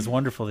me. I think it's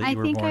wonderful that you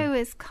were born. I think I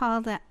was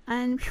called an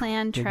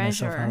unplanned Dig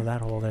treasure. myself out of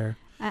that hole there.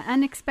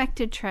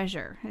 Unexpected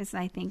treasure is,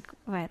 I think,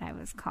 what I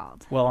was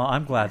called. Well,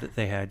 I'm glad that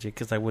they had you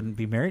because I wouldn't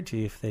be married to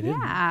you if they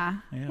didn't. Yeah.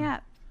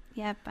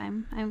 Yep.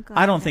 I'm glad.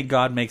 I don't think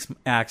God makes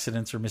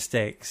accidents or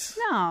mistakes.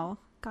 No.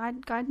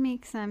 God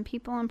makes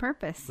people on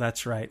purpose.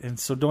 That's right. And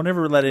so don't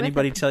ever let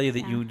anybody tell you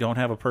that you don't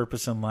have a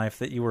purpose in life,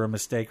 that you were a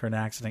mistake or an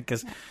accident,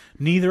 because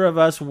neither of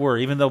us were.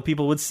 Even though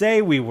people would say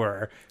we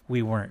were,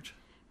 we weren't.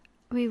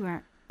 We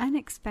were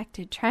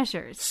unexpected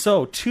treasures.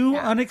 So 2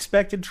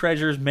 unexpected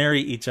treasures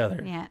marry each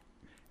other. Yeah.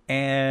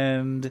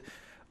 And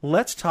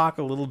let's talk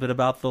a little bit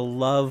about the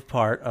love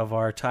part of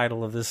our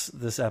title of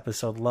this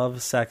episode,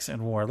 Love, Sex,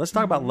 and War. Let's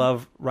talk about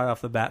love right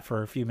off the bat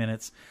for a few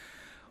minutes.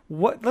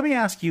 Let me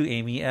ask you,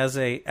 Amy, as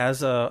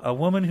a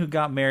woman who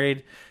got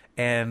married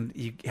and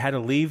you had to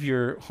leave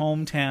your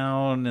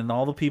hometown and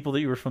all the people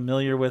that you were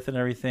familiar with and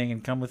everything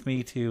and come with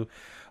me to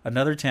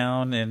another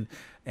town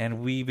and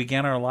we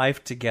began our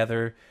life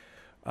together.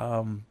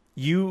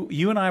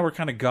 You and I were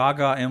kind of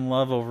gaga in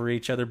love over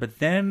each other, but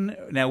then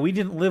now we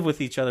didn't live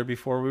with each other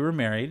before we were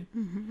married.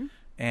 Mm-hmm.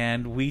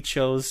 And we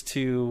chose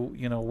to,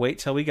 wait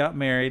till we got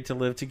married to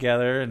live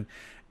together.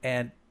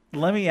 And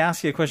let me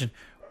ask you a question.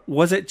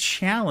 Was it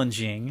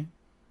challenging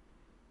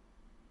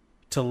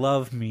to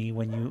love me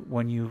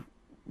when you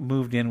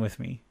moved in with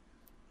me?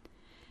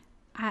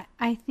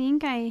 I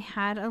think I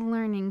had a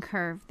learning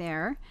curve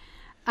there.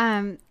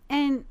 And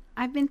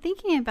I've been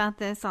thinking about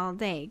this all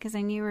day because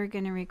I knew we were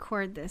going to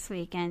record this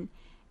week. And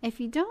if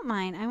you don't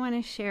mind, I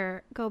want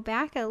to go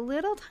back a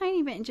little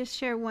tiny bit and just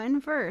share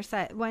one verse.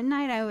 One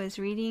night I was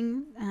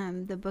reading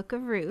the book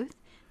of Ruth.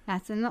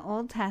 That's in the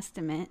Old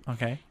Testament.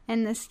 Okay.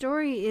 And the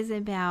story is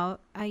about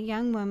a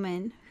young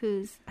woman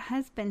whose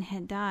husband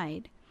had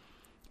died.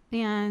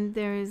 And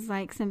there's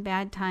like some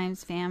bad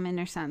times, famine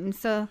or something.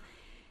 So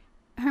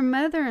her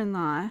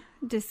mother-in-law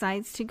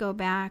decides to go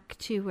back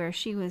to where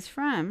she was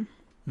from.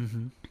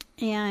 Mm-hmm.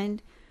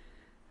 And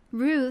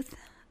Ruth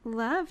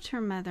loved her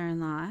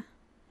mother-in-law.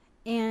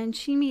 And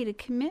she made a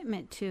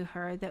commitment to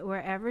her that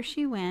wherever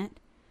she went,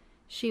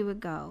 she would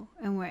go.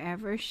 And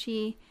wherever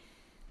she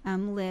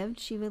lived,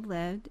 she would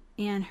live,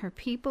 and her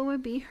people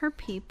would be her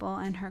people,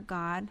 and her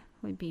God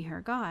would be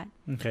her God.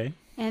 Okay.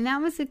 And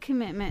that was a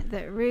commitment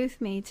that Ruth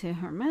made to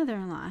her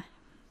mother-in-law.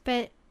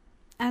 But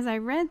as I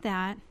read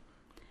that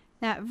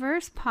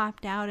verse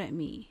popped out at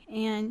me,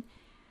 and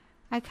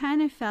I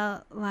kind of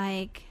felt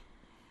like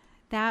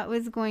that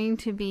was going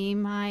to be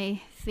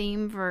my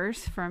theme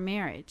verse for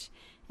marriage.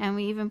 And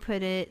we even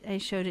I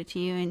showed it to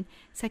you and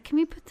said, can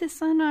we put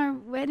this on our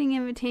wedding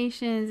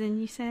invitations? And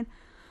you said,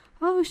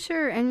 oh,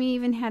 sure. And we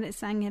even had it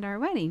sung at our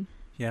wedding.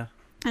 Yeah.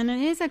 And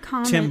it is a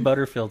common... Tim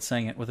Butterfield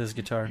sang it with his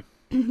guitar.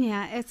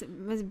 Yeah, it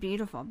was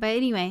beautiful. But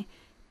anyway,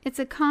 it's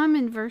a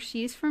common verse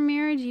used for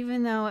marriage,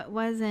 even though it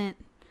wasn't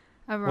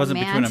a romantic. Wasn't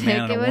between a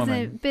man and a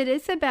woman. But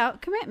it's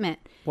about commitment.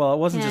 Well, it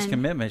wasn't just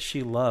commitment.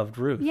 She loved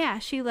Ruth. Yeah,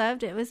 she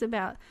loved it. It was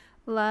about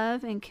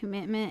love and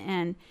commitment.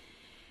 And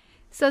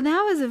so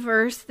that was a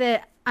verse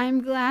that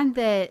I'm glad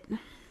that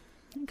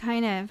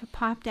kind of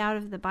popped out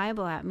of the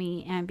Bible at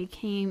me and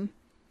became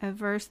a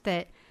verse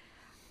that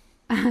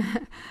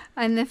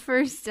in the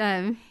first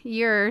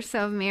year or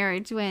so of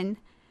marriage, when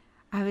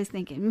I was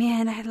thinking,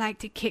 man, I'd like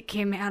to kick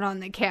him out on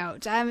the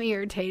couch. I'm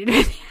irritated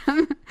with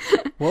him.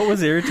 What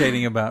was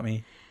irritating about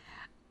me?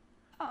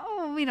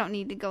 Oh, we don't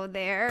need to go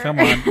there. Come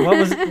on.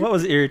 What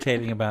was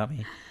irritating about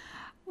me?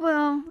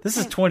 Well, this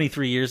is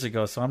 23 years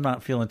ago, so I'm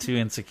not feeling too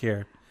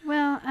insecure.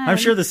 Well, I'm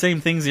sure the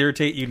same things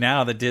irritate you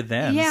now that did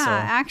then. Yeah, so.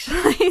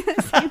 actually,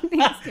 the same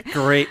things.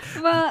 Great.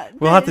 Well,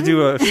 we'll have to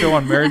do a show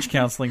on marriage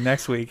counseling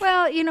next week.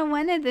 Well,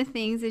 one of the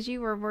things is you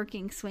were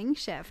working swing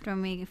shift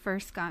when we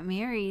first got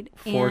married.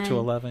 4 to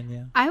 11,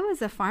 yeah. I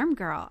was a farm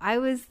girl. I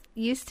was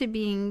used to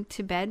being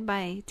to bed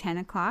by 10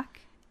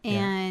 o'clock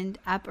and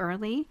up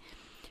early.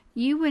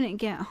 You wouldn't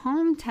get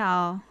home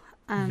till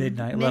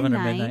midnight, 11 or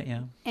midnight,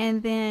 yeah.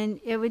 And then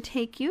it would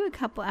take you a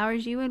couple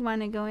hours. You would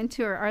want to go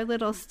into our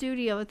little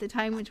studio at the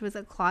time, which was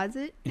a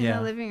closet in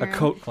the living room. A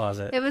coat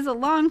closet. It was a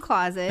long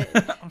closet.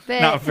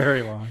 But, not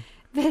very long.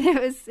 But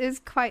it was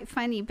quite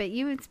funny. But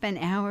you would spend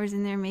hours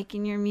in there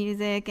making your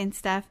music and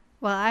stuff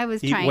while I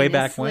was trying way to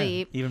back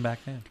sleep. When? Even back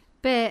then.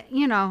 But,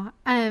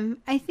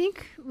 I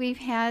think we've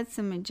had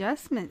some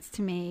adjustments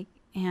to make.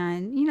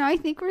 And, I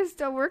think we're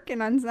still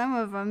working on some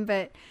of them.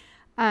 But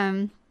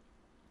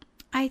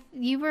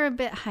you were a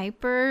bit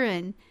hyper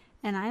and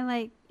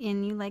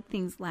you like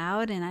things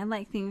loud and I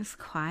like things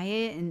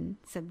quiet and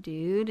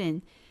subdued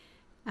and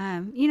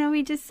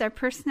our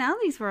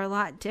personalities were a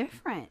lot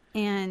different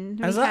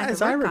and as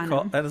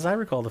I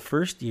recall the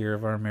first year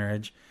of our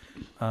marriage,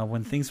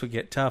 when things would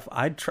get tough,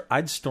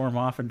 I'd storm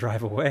off and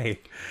drive away.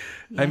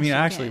 Yes, I mean,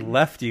 I actually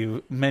left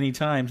you many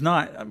times,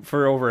 not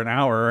for over an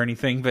hour or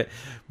anything, but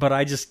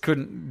I just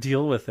couldn't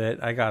deal with it.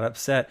 I got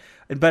upset.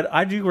 But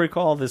I do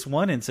recall this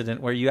one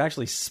incident where you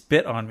actually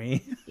spit on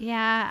me.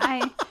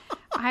 Yeah,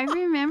 I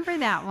remember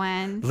that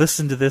one.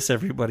 Listen to this,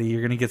 everybody.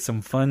 You're going to get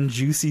some fun,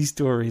 juicy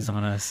stories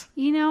on us.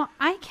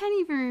 I can't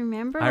even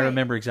remember. I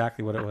remember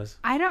exactly what it was.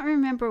 I don't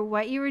remember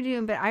what you were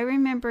doing, but I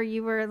remember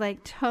you were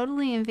like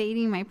totally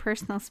invading my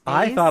personal space.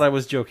 I thought I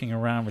was joking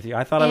around with you.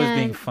 I thought I was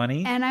being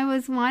funny. And I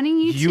was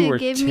wanting you to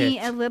give me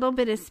a little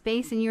bit of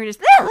space, and you were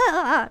just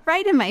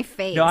right in my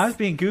face. No, I was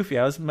being goofy.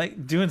 I was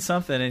doing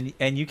something,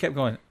 and you kept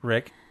going,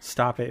 Rick,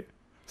 stop it.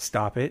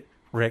 Stop it.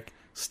 Rick,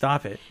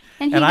 stop it.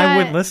 And I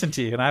wouldn't listen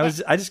to you, and I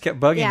just kept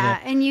bugging you. Yeah,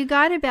 and you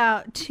got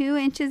about 2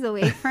 inches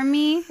away from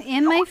me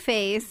in my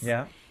face.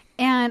 Yeah.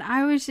 And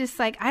I was just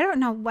like, I don't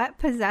know what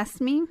possessed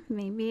me.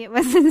 Maybe it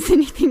wasn't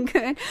anything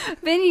good.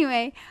 But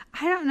anyway,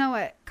 I don't know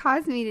what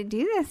caused me to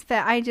do this,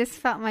 but I just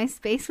felt my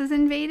space was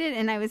invaded,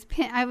 and I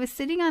was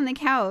sitting on the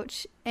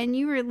couch, and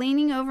you were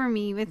leaning over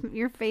me with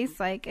your face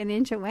like an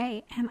inch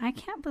away. And I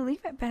can't believe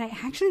it, but I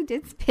actually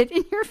did spit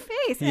in your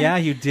face. Yeah,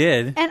 you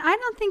did. And I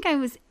don't think I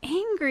was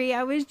angry.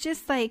 I was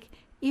just like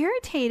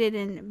irritated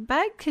and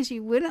bugged because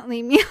you wouldn't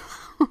leave me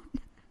alone.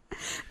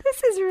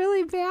 This is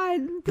really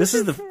bad. This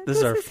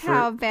is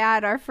how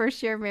bad our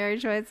first year of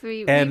marriage was.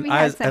 We had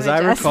some as I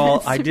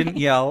recall, I to didn't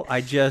make. yell.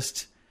 I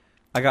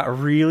got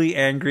really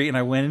angry, and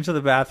I went into the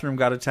bathroom,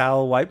 got a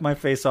towel, wiped my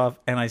face off,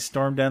 and I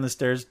stormed down the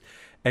stairs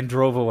and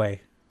drove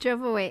away.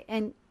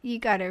 And you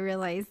got to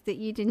realize that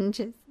you didn't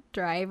just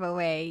drive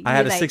away. I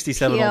had a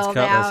 67 ounce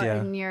Cutlass,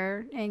 yeah,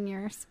 in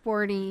your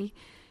sporty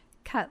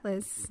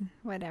Cutlass,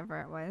 whatever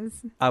it was.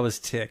 I was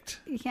ticked.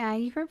 Yeah,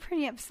 you were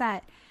pretty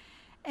upset.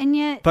 And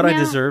yet, but I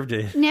deserved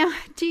it. Now,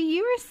 do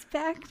you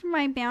respect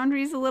my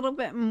boundaries a little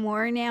bit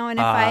more now? And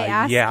if I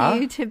ask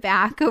you to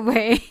back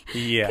away,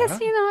 yeah, because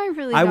I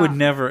really I would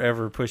never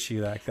ever push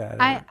you like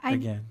that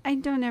again. I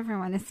don't ever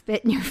want to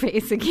spit in your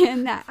face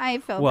again. I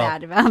feel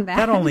bad about that.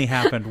 That only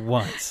happened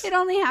once. It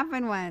only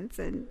happened once,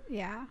 and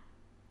yeah,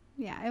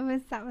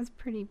 that was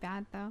pretty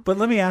bad though. But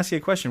let me ask you a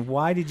question: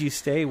 why did you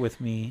stay with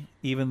me,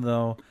 even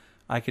though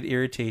I could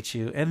irritate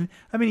you? And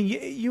I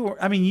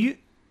mean,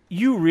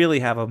 you really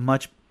have a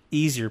much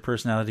easier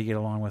personality to get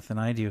along with than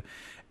I do,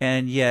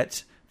 and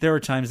yet there were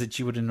times that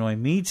you would annoy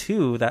me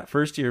too that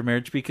first year of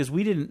marriage because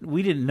we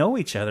didn't know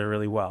each other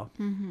really well,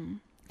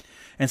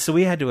 and so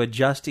we had to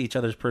adjust to each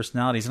other's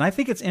personalities. And I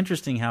think it's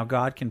interesting how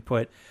God can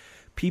put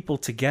people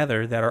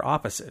together that are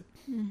opposite,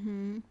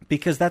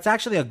 because that's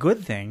actually a good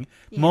thing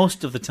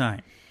most of the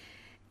time.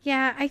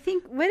 Yeah, I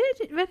think what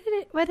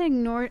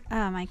ignored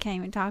I can't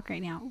even talk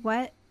right now.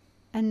 What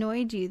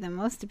annoyed you the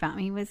most about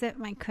me? Was it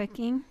my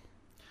cooking?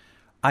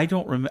 I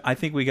don't remember. I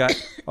think we got.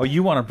 Oh,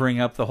 you want to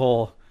bring up the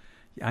whole?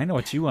 I know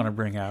what you want to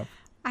bring up.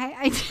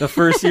 The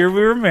first year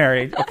we were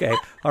married. Okay,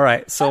 all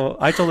right. So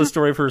I told the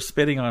story of her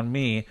spitting on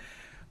me.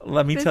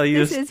 Let me tell you.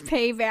 This is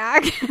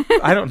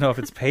payback. I don't know if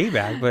it's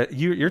payback, but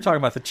you're talking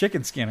about the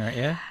chicken skin, aren't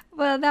you?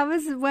 Well, that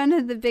was one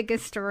of the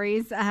biggest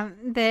stories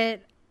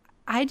that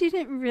I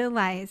didn't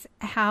realize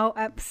how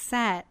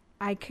upset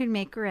I could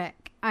make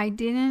Rick. I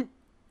didn't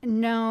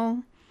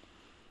know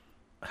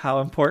how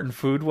important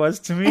food was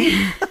to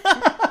me.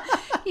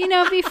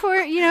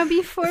 Before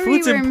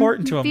Food's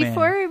important to a man.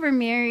 Before we were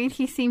married,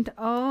 he seemed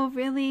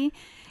really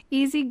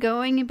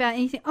easygoing about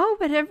anything. Oh,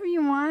 whatever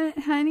you want,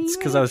 honey. It's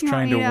because I was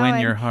trying to win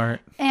your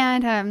heart.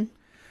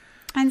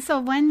 And so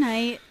one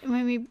night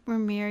when we were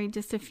married,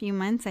 just a few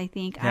months, I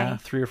think.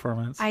 3 or 4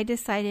 months. I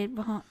decided,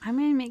 well, I'm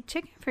going to make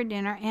chicken for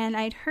dinner, and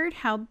I'd heard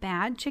how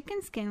bad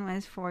chicken skin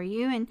was for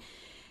you,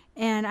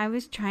 and I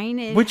was trying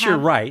to. Which you're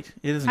right.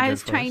 It isn't. I good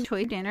was for trying us.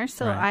 to dinner,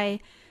 so I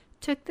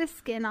took the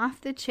skin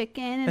off the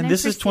chicken, and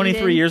this is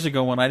 23 years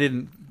ago when I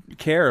didn't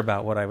care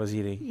about what I was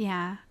eating.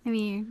 Yeah, I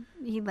mean,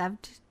 he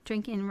loved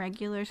drinking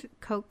regular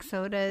Coke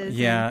sodas.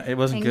 Yeah, it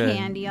wasn't good. And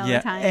candy all the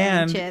time,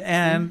 and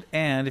chips.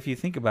 And if you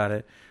think about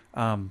it,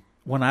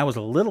 when I was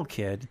a little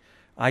kid,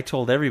 I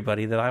told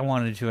everybody that I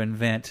wanted to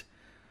invent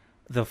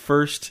the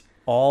first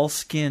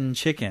all-skin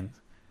chicken.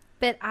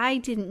 But I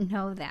didn't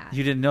know that.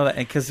 You didn't know that,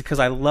 and because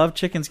I love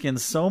chicken skin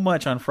so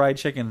much on fried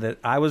chicken that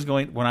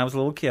when I was a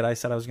little kid, I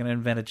said I was going to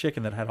invent a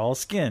chicken that had all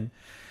skin.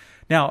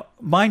 Now,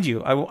 mind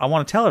you, I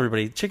want to tell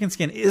everybody, chicken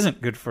skin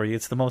isn't good for you.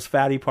 It's the most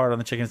fatty part on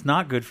the chicken. It's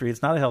not good for you.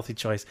 It's not a healthy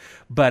choice.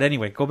 But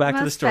anyway, go back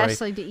to the story.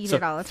 Especially to eat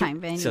it all the time.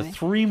 But anyway. So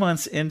 3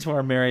 months into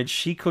our marriage,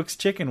 she cooks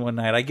chicken one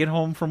night. I get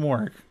home from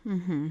work,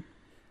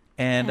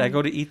 and I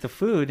go to eat the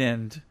food,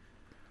 and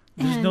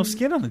there's no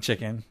skin on the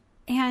chicken.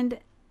 And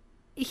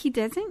he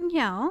doesn't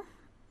yell,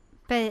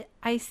 but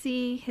I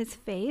see his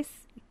face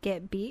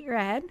get beet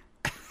red.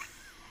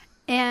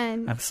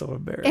 And I'm so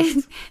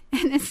embarrassed.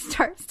 And it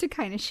starts to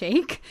kind of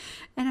shake.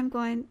 And I'm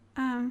going,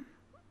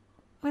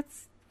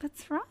 what's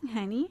wrong,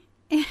 honey?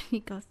 And he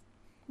goes,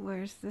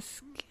 where's the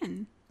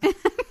skin? And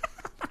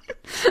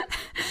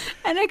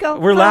I go,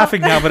 we're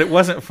laughing now, but it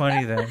wasn't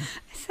funny then.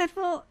 I said,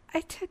 well,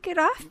 I took it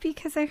off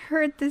because I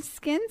heard the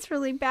skin's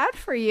really bad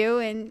for you.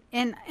 And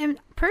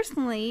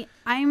personally,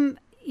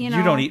 you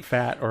don't eat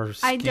fat or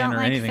skin I don't or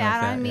like anything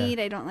fat like that. on meat.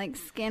 I don't like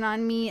skin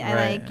on meat.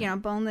 I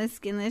like, boneless,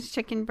 skinless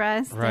chicken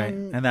breast. Right.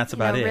 And that's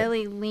about it.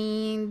 Really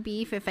lean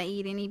beef if I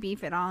eat any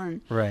beef at all.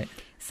 Right.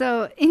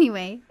 So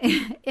anyway,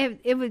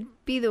 it would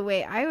be the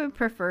way I would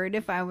prefer it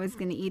if I was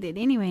going to eat it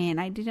anyway.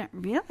 And I didn't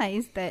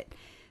realize that,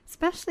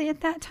 especially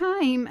at that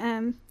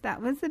time,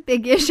 that was a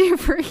big issue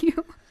for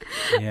you.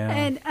 Yeah.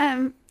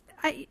 And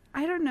I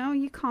don't know.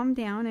 You calmed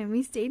down and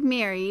we stayed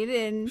married.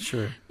 And,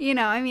 sure.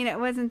 It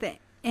wasn't the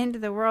end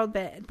of the world,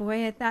 but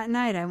boy, at that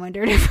night I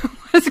wondered if it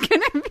was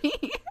gonna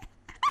be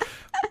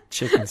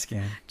chicken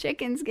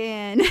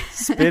skin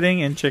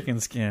spitting and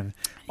chicken skin.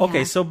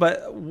 Okay, so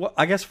but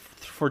I guess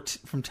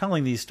from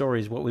telling these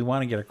stories, what we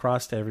want to get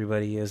across to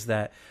everybody is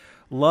that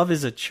love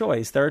is a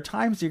choice. There are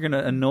times you're going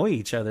to annoy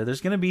each other.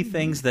 There's going to be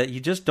things that you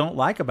just don't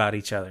like about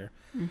each other,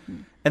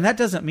 and that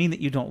doesn't mean that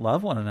you don't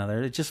love one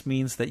another. It just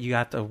means that you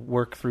have to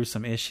work through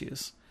some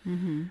issues.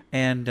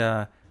 And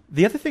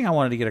the other thing I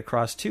wanted to get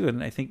across too,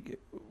 and I think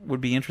would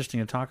be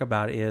interesting to talk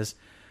about, is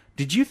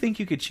did you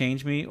think you could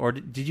change me, or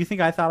did you think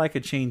I thought I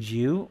could change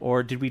you,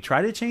 or did we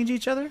try to change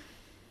each other?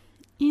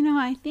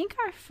 I think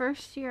our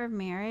first year of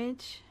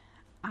marriage,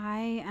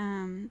 I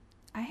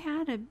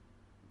had a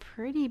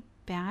pretty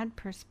bad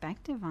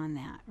perspective on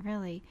that,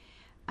 really.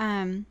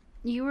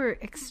 You were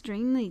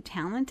extremely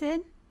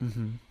talented,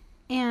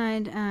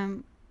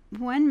 and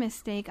one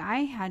mistake I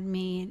had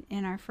made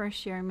in our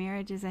first year of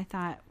marriage is I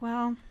thought,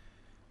 well,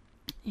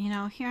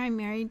 here I'm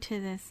married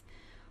to this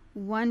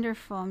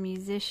wonderful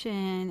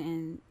musician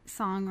and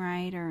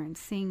songwriter and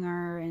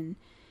singer and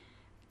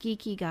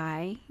geeky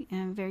guy,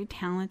 and very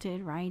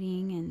talented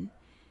writing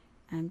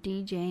and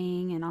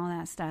DJing and all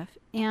that stuff.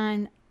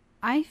 And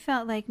I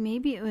felt like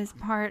maybe it was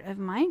part of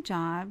my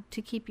job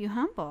to keep you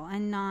humble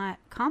and not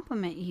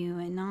compliment you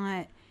and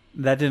not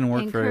that didn't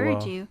work very well.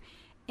 Encourage you.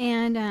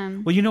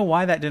 And well, you know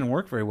why that didn't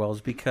work very well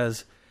is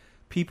because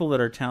people that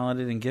are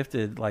talented and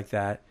gifted like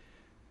that,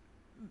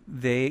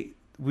 we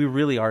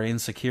really are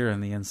insecure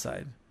on the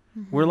inside.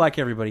 We're like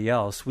everybody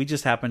else. We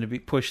just happen to be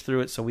pushed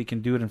through it so we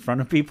can do it in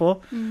front of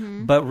people.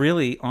 But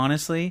really,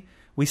 honestly,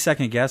 we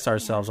second guess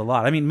ourselves a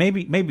lot. I mean,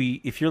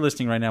 maybe if you're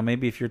listening right now,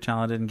 maybe if you're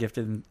talented and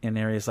gifted in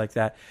areas like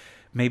that,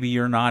 maybe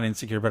you're not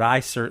insecure. But I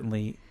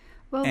certainly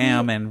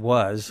am and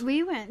was.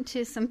 We went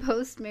to some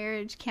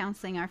post-marriage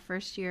counseling our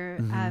first year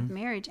of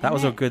marriage. That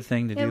was a good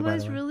thing to do, by the way. It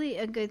was really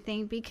a good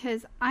thing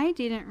because I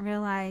didn't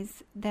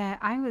realize that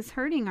I was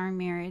hurting our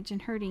marriage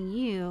and hurting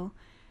you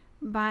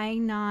by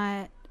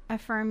not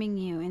affirming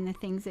you in the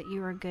things that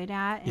you were good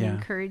at and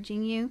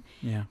encouraging you.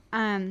 Yeah.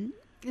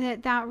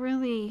 That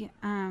really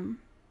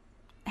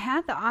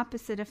had the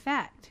opposite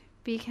effect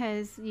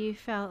because you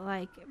felt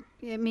like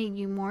it made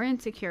you more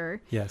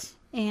insecure. Yes.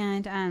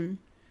 And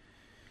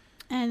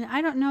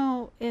I don't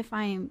know if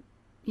I'm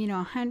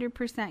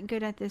 100%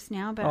 good at this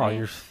now, but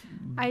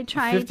I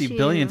try 50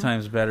 billion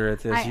times better at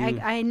this.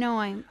 I know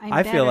I'm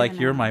I feel like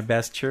better you're than my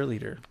best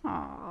cheerleader.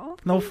 Oh,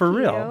 no, for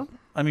real.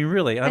 I mean,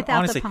 really, Without the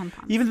honestly,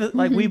 pom-poms. even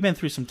like we've been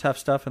through some tough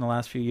stuff in the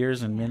last few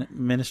years and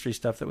ministry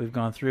stuff that we've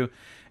gone through.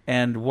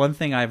 And one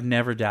thing I've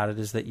never doubted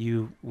is that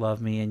you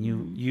love me and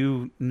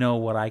you know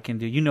what I can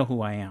do. You know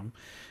who I am,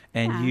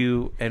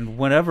 and and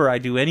whenever I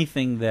do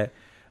anything that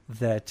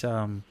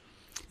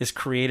is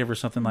creative or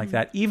something like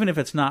that, even if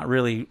it's not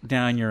really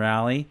down your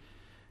alley,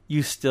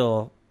 you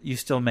still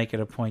make it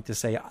a point to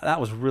say,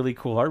 that was really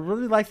cool. I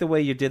really like the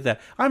way you did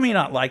that. I may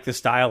not like the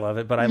style of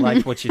it, but I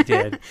liked what you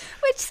did.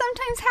 Which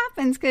sometimes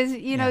happens because,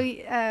 you know,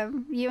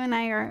 you and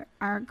I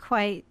are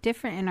quite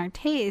different in our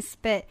tastes,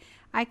 but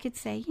I could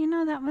say, you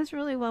know, that was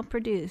really well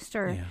produced,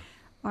 or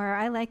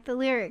I like the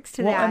lyrics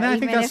to that,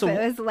 even if it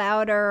was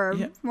louder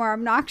or more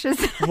obnoxious.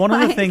 One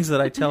of the things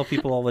that I tell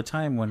people all the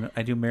time when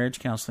I do marriage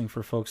counseling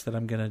for folks that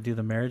I'm going to do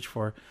the marriage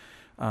for,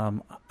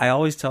 I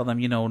always tell them,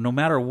 you know, no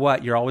matter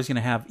what, you're always going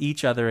to have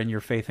each other and your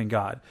faith in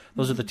God.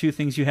 Those are the two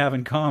things you have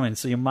in common,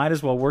 so you might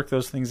as well work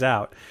those things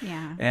out.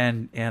 Yeah.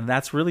 And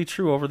that's really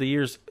true over the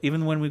years,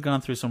 even when we've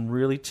gone through some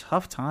really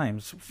tough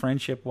times,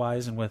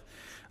 friendship-wise and with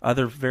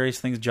other various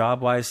things,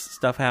 job-wise,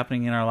 stuff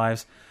happening in our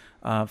lives,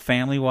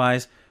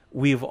 family-wise,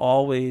 we've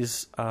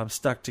always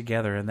stuck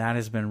together, and that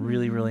has been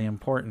really, really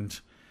important.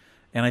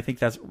 And I think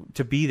that's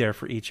to be there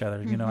for each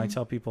other. You know, I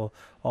tell people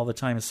all the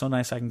time, it's so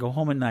nice I can go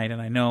home at night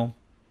and I know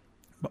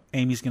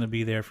Amy's going to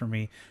be there for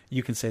me.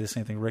 You can say the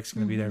same thing. Rick's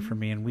going to be there for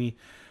me. And we,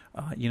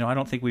 you know, I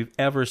don't think we've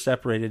ever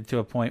separated to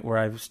a point where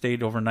I've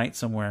stayed overnight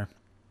somewhere,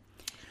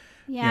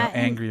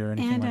 angry or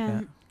anything like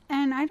that.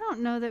 And I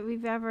don't know that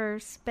we've ever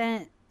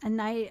spent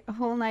a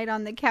whole night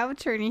on the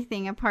couch or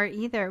anything apart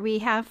either. We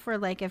have for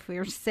like if we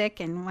were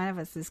sick and one of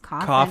us is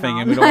coughing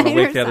and we don't want to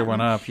wake the other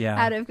one up,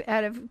 out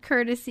of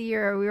courtesy,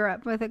 or we were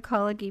up with a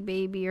colicky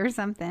baby or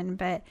something.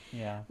 But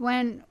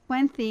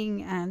one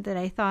thing that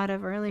I thought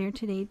of earlier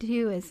today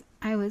too is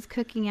I was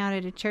cooking out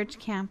at a church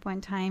camp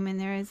one time, and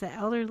there was an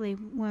elderly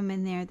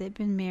woman there that'd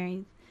been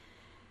married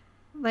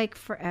like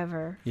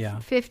forever,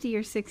 50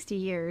 or 60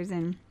 years,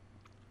 and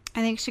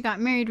I think she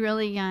got married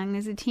really young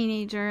as a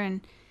teenager,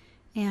 and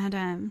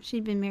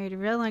she'd been married a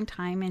real long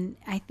time, and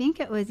I think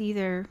it was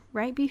either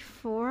right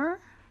before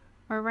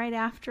or right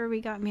after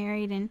we got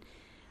married, and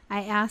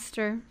I asked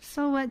her,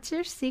 so what's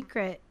your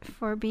secret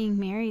for being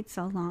married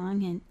so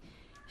long? And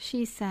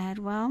she said,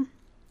 well,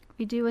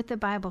 we do what the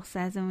Bible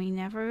says, and we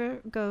never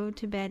go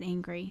to bed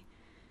angry.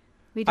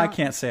 I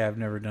can't say I've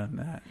never done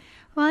that.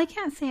 Well, I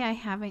can't say I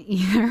haven't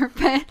either,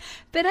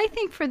 but I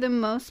think for the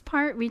most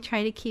part, we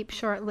try to keep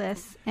short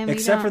lists. And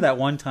except for that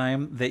one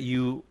time that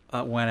you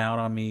went out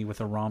on me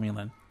with a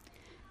Romulan.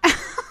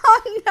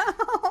 Oh,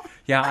 no.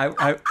 Yeah,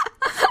 I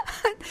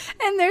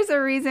and there's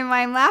a reason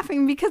why I'm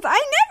laughing, because I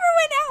never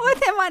went out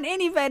with him on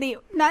anybody,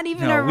 not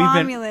even a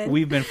Romulan.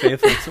 We've been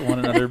faithful to one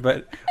another,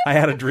 but I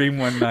had a dream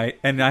one night,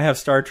 and I have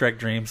Star Trek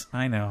dreams.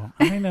 I know,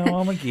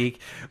 I'm a geek,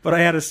 but I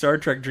had a Star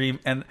Trek dream,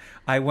 and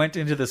I went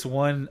into this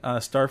one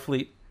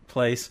Starfleet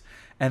place,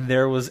 and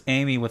there was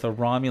Amy with a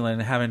Romulan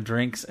having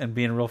drinks and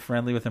being real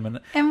friendly with him.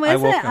 And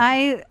wasn't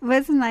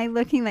I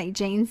looking like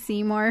Jane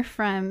Seymour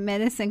from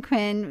Medicine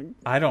Quinn?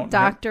 I don't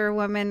Doctor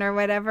Woman or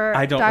whatever.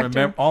 I don't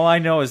remember. All I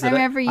know is that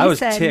I was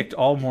said, ticked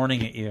all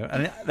morning at you,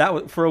 and that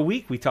was for a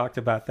week. We talked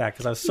about that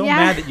because I was so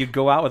mad that you'd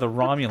go out with a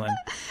Romulan.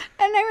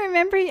 And I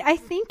remember.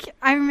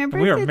 I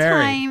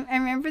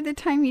remember the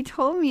time you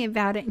told me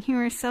about it, and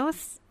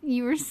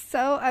you were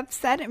so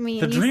upset at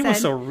me. The dream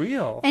was so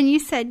real. And you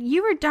said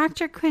you were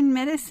Dr. Quinn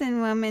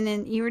Medicine Woman,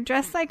 and you were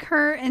dressed like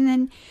her, and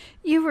then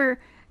you were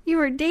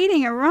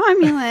dating a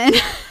Romulan.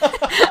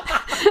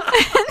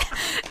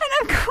 and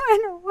I'm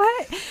going,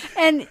 what?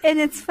 And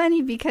it's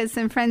funny because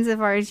some friends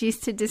of ours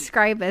used to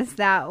describe us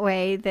that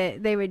way,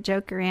 that they would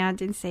joke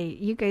around and say,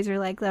 you guys are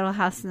like Little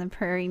House on the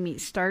Prairie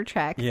meets Star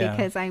Trek,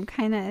 because I'm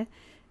kind of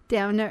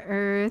down to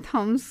earth,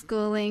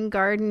 homeschooling,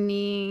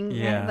 gardening,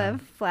 I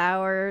love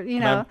flower,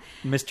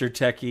 Mr.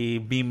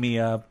 Techie, beam me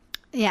up.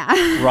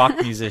 Yeah. Rock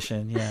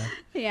musician,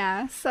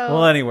 Yeah. So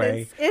well,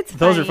 anyway, it's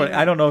those funny. are funny.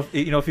 I don't know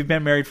if you've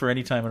been married for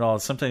any time at all.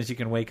 Sometimes you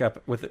can wake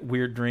up with a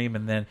weird dream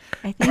and then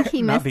I think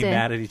he not be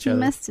mad at each other. He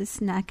must have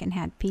snuck and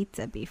had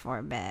pizza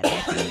before bed. I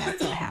think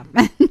that's what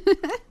happened.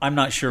 I'm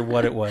not sure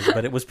what it was,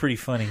 but it was pretty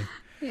funny.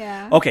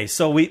 Yeah. Okay,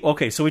 so we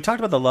talked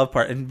about the love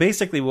part, and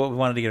basically what we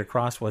wanted to get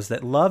across was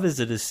that love is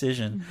a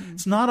decision. Mm-hmm.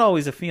 It's not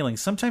always a feeling.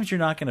 Sometimes you're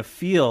not going to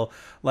feel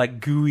like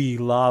gooey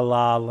la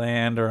la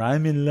land or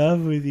I'm in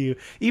love with you,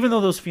 even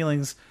though those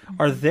feelings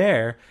are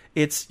there.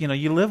 It's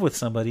you live with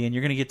somebody and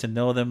you're going to get to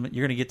know them.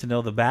 You're going to get to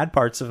know the bad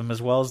parts of them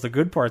as well as the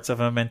good parts of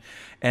them,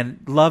 and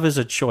love is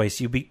a choice.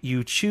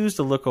 You choose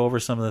to look over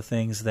some of the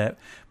things that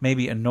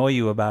maybe annoy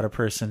you about a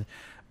person.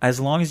 As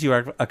long as you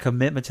are a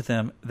commitment to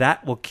them,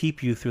 that will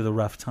keep you through the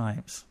rough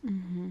times.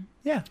 Mm-hmm.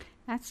 Yeah.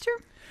 That's true.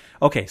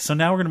 Okay, so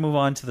now we're going to move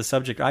on to the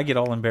subject I get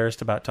all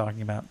embarrassed about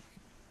talking about.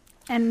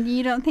 And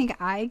you don't think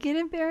I get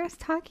embarrassed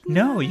talking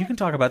about it? You can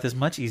talk about this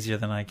much easier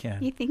than I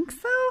can. You think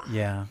so?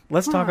 Yeah.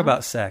 Let's talk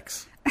about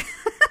sex.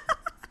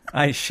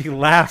 She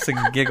laughs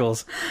and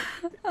giggles.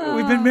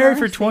 We've been married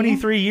for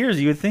 23 years.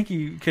 You would think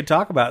you could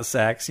talk about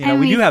sex. You know,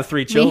 And we do have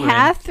 3 children. We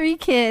have 3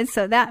 kids,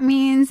 so that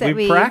means that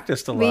we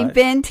practiced a lot. We've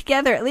been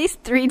together at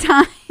least 3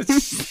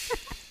 times.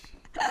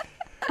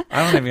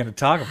 I don't even going to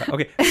talk about it.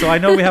 Okay, so I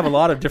know we have a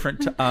lot of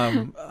different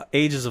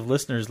ages of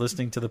listeners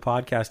listening to the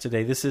podcast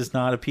today. This is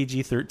not a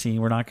PG-13.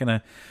 We're not going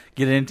to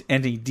get into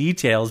any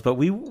details, but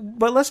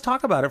let's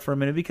talk about it for a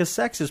minute because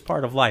sex is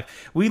part of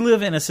life. We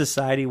live in a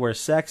society where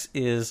sex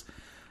is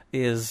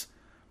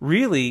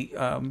really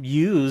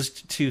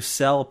used to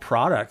sell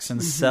products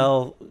and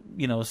sell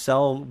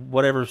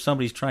whatever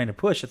somebody's trying to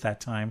push at that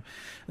time.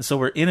 And so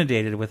we're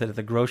inundated with it at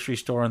the grocery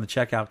store, on the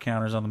checkout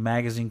counters, on the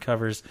magazine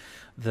covers,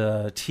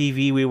 the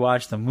TV we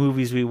watch, the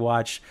movies we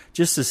watch.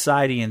 Just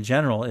society in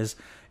general is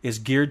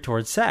geared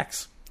towards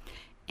sex.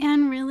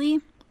 And really,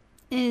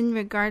 in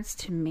regards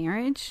to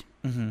marriage,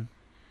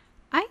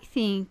 I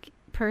think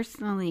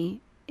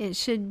personally it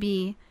should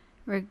be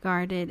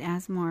regarded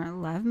as more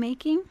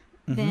lovemaking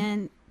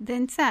than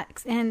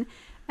sex. And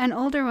an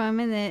older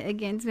woman that,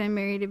 again, has been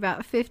married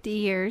about 50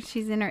 years,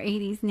 she's in her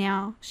 80s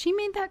now, she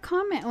made that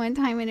comment one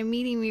time in a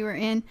meeting we were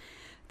in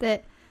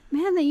that,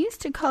 man, they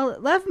used to call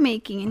it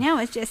lovemaking, and now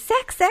it's just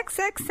sex, sex,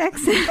 sex,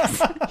 sex,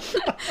 sex.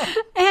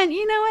 And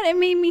you know what? It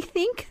made me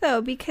think,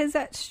 though, because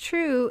that's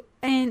true.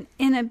 And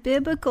in a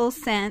biblical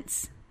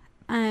sense,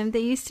 they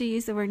used to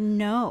use the word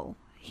know.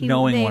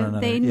 Knowing one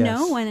another. They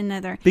know one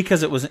another.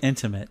 Because it was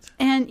intimate.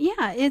 And,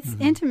 yeah, it's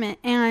intimate.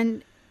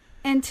 And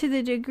to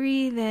the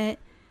degree that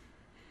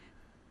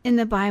in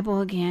the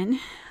Bible, again,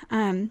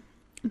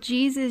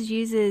 Jesus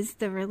uses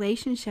the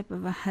relationship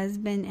of a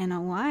husband and a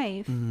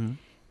wife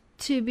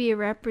to be a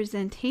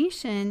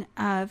representation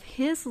of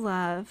his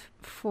love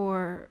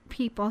for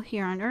people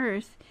here on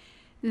earth,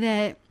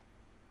 that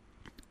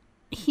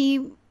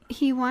he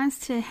wants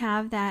to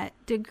have that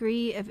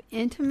degree of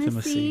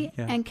intimacy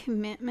and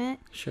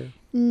commitment,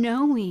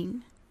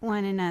 knowing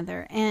one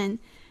another. And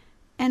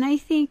I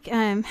think,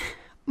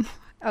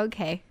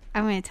 okay,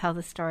 I'm going to tell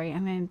the story.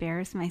 I'm going to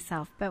embarrass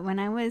myself. But when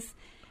I was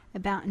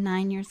about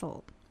 9 years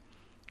old,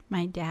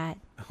 my dad.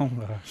 Oh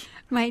my gosh.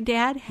 My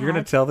dad You're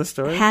going to tell the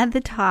story? Had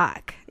the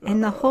talk.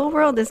 And the whole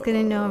world is going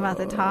to know about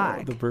the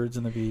talk. The birds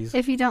and the bees.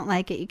 If you don't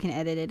like it, you can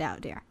edit it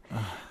out, dear.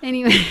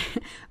 Anyway,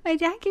 my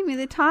dad gave me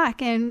the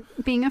talk. And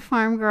being a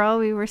farm girl,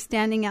 we were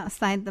standing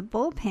outside the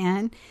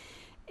bullpen.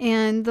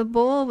 And the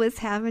bull was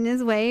having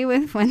his way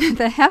with one of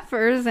the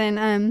heifers.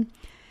 And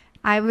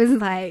I was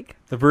like...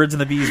 The birds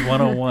and the bees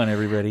 101,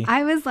 everybody.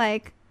 I was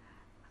like...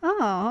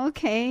 Oh,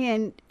 okay.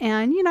 And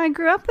you know, I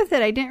grew up with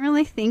it. I didn't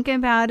really think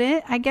about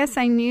it. I guess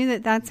I knew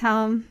that that's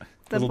how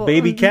the little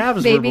baby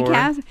calves were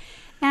born.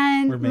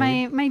 And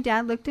my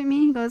dad looked at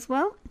me and goes,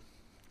 "Well,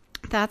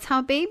 that's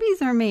how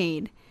babies are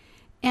made."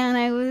 And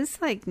I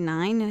was like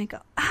 9 and I go,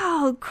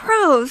 "Oh,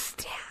 gross,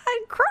 Dad,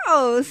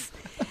 gross."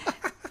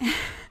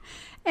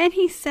 And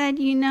he said,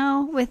 "You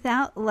know,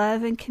 without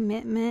love and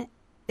commitment,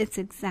 it's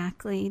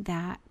exactly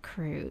that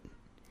crude."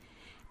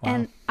 Wow.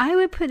 And I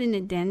would put an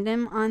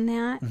addendum on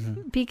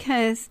that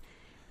because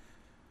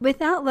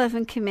without love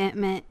and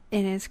commitment,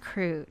 it is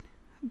crude.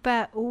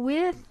 But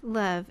with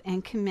love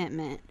and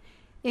commitment,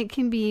 it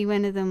can be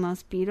one of the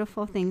most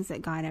beautiful things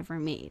that God ever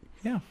made.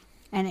 Yeah.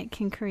 And it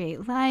can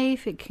create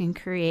life. It can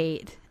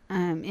create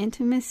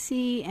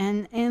intimacy.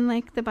 And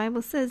like the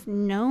Bible says,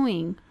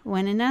 knowing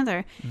one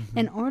another.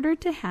 In order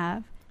to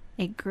have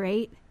a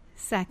great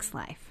sex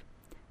life,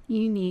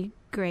 you need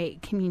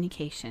great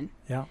communication.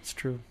 Yeah, it's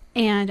true.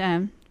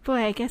 And,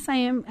 boy, I guess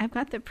I've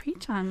got the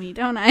preach on me,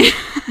 don't I?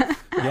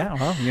 Yeah,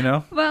 well, you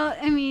know. Well,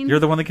 I mean... You're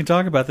the one that can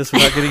talk about this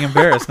without getting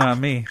embarrassed, not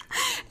me.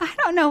 I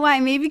don't know why.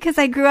 Maybe because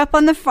I grew up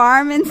on the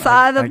farm and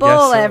saw the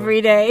bull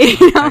every day.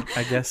 You know?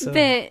 I guess so.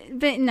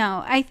 But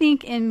no, I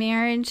think in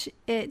marriage,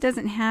 it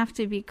doesn't have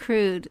to be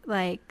crude,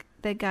 like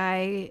the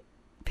guy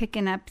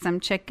picking up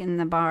some chick in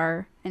the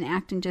bar and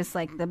acting just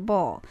like the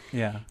bull.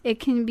 Yeah. It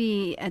can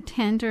be a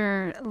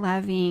tender,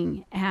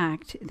 loving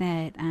act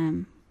that...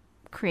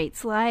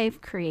 creates life,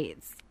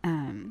 creates...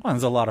 well,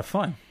 it's a lot of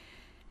fun.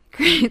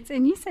 Creates,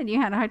 and you said you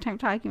had a hard time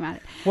talking about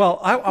it.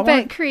 Well,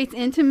 it creates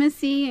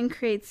intimacy and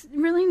creates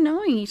really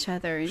knowing each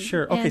other. And,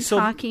 sure. Okay, and so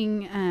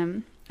talking.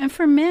 And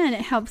for men,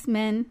 it helps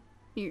men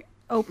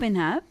open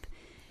up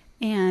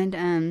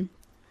and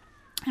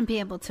be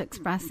able to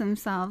express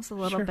themselves a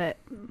little bit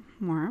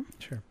more.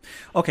 Sure.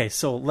 Okay,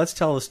 so let's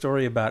tell the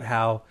story about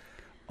how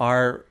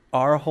our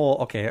whole...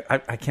 Okay,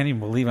 I can't even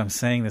believe I'm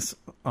saying this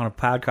on a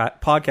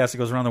podcast that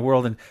goes around the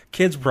world and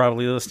kids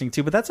probably listening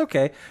too, but that's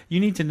okay.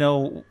 You need to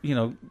know,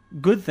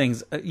 good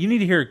things. You need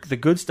to hear the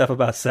good stuff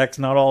about sex,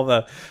 not all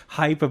the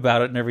hype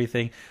about it and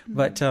everything.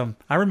 But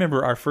I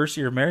remember our first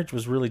year of marriage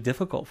was really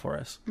difficult for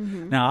us.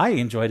 Now, I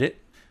enjoyed it,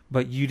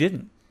 but you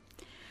didn't.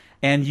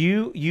 And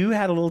you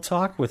had a little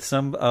talk with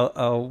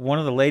one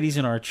of the ladies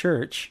in our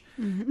church,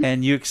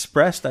 and you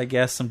expressed, I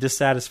guess, some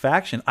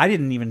dissatisfaction. I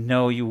didn't even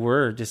know you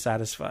were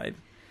dissatisfied.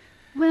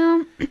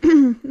 Well,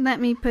 let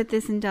me put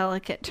this in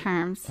delicate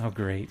terms. Oh,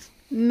 great.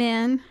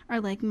 Men are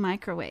like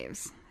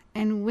microwaves,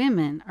 and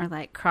women are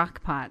like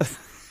crock pots.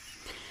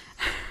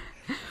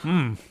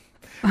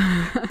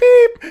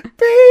 beep,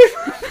 beep,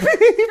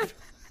 beep.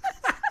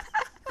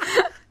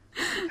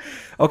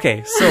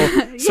 Okay,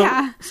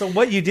 so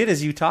what you did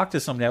is you talked to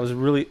somebody.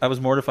 I was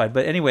mortified.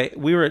 But anyway,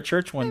 we were at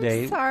church one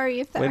day.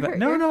 Sorry if that hurt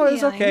No, your it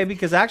was okay feelings.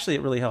 because actually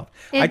it really helped.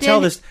 It I tell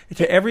did. this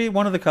to every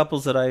one of the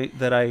couples that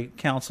I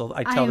counseled.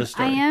 I tell this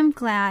story. I am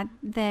glad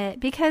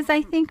that, because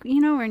I think,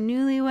 we're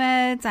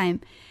newlyweds.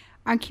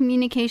 Our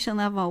communication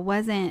level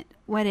wasn't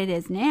what it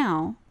is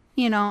now,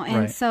 and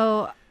Right.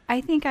 so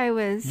I think I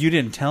was. You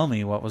didn't tell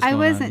me what was going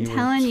on. I wasn't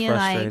telling you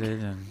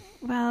frustrated and...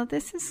 well,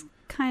 this is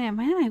kind of,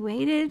 man, I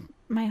waited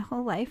my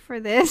whole life for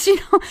this,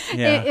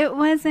 Yeah. It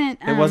wasn't.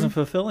 It wasn't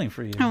fulfilling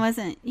for you. It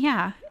wasn't.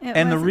 Yeah.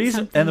 And the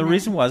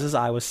reason was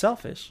I was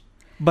selfish,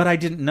 but I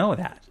didn't know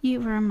that. You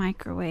were a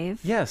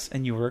microwave. Yes,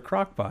 and you were a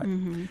crockpot.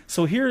 Mm-hmm.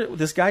 So here,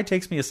 this guy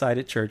takes me aside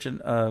at church,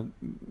 and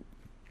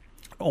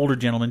older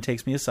gentleman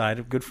takes me aside,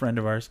 a good friend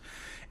of ours,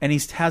 and he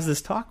has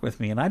this talk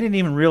with me, and I didn't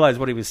even realize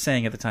what he was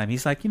saying at the time.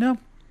 He's like,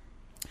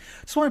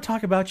 just want to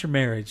talk about your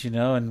marriage,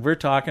 and we're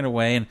talking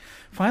away, and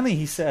finally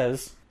he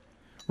says,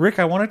 Rick,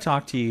 I want to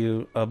talk to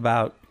you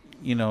about,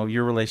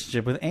 your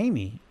relationship with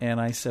Amy.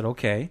 And I said,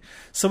 okay.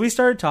 So we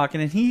started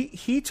talking, and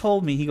he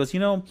told me, he goes,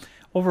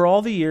 over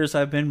all the years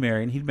I've been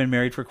married, and he'd been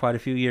married for quite a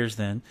few years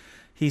then,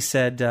 he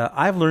said,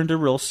 I've learned a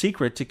real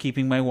secret to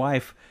keeping my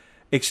wife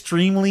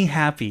extremely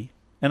happy.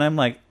 And I'm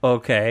like,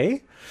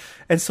 okay.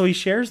 And so he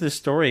shares this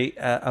story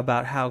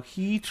about how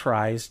he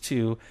tries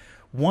to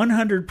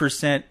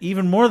 100%,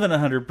 even more than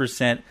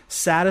 100%,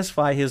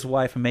 satisfy his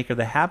wife and make her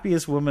the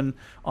happiest woman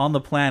on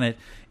the planet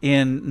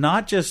in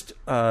not just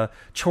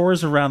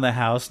chores around the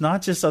house,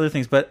 not just other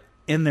things, but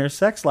in their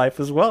sex life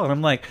as well. And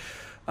I'm like,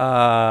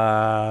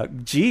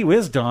 gee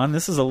whiz, Don,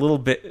 this is a little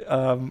bit,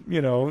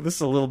 this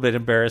is a little bit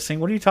embarrassing.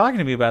 What are you talking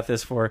to me about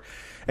this for?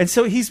 And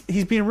so he's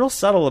being real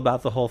subtle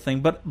about the whole thing.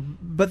 But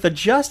the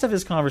gist of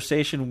his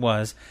conversation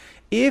was,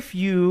 if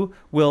you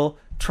will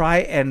try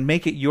and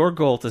make it your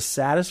goal to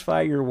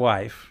satisfy your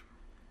wife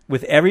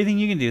with everything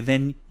you can do,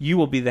 then you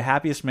will be the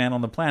happiest man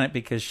on the planet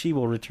because she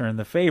will return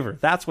the favor.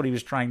 That's what he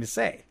was trying to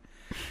say.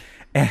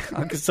 And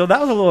so that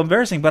was a little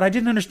embarrassing, but I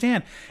didn't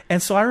understand.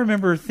 And so I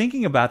remember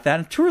thinking about that.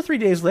 And 2 or 3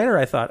 days later,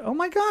 I thought, oh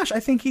my gosh, I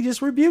think he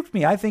just rebuked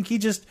me. I think he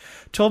just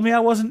told me I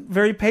wasn't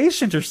very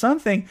patient or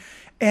something.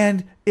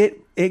 And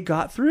it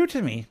got through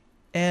to me.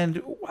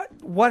 And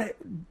what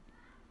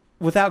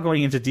without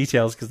going into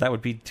details, because that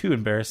would be too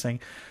embarrassing,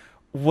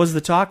 was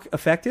the talk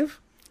effective?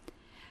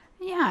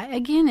 Yeah,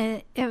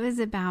 again, it was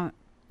about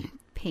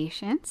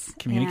patience,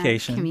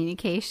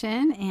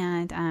 communication,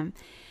 and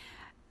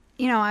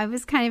I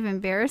was kind of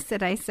embarrassed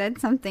that I said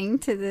something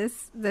to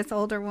this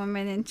older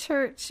woman in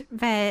church,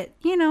 but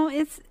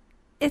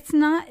it's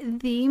not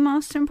the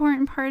most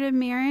important part of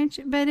marriage,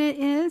 but it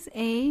is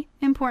a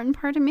important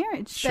part of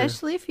marriage,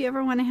 especially if you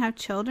ever want to have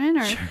children,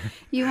 or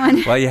you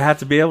want. Well, you have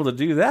to be able to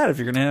do that if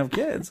you're going to have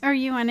kids, or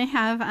you want to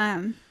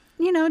have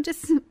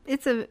just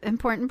it's an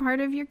important part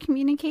of your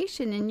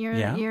communication and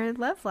your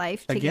love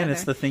life together. Again,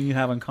 it's the thing you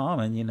have in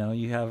common.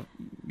 You have,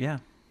 Yeah,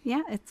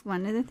 it's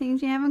one of the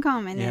things you have in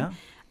common. Yeah.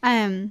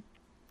 And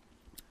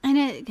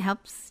it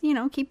helps,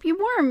 keep you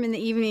warm in the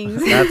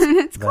evenings when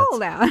it's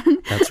cold out.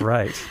 That's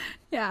right.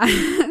 Yeah.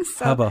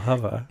 So,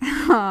 hubba.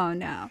 Oh,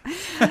 no.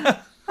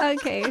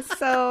 Okay,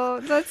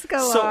 so let's go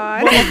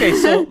on. Well, okay,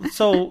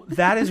 so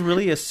that is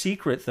really a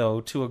secret,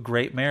 though, to a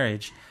great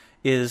marriage,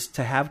 is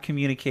to have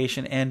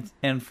communication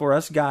and for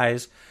us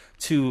guys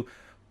to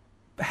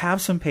have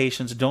some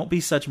patience. Don't be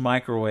such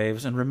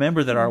microwaves, and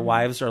remember that our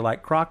wives are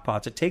like crock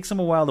pots. It takes them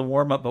a while to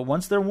warm up, but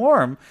once they're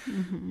warm,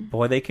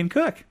 boy, they can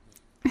cook.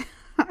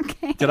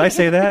 Okay. Did I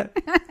say that?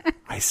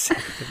 I said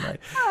it, didn't I?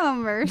 Oh,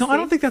 mercy. No, I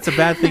don't think that's a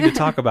bad thing to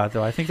talk about,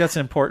 though. I think that's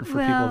important for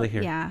people to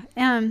hear. Yeah.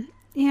 And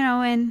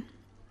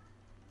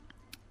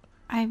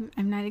I'm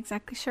not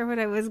exactly sure what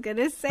I was going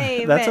to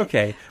say. That's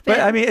okay. But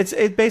I mean, it's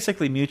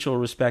basically mutual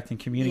respect and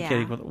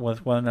communicating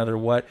with one another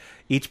what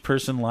each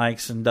person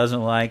likes and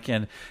doesn't like.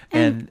 And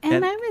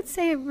I would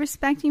say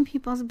respecting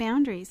people's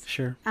boundaries.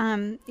 Sure.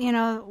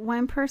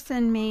 One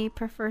person may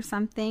prefer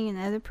something and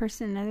the other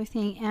person another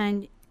thing.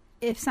 And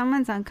if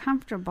someone's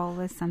uncomfortable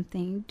with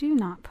something, do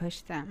not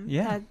push them.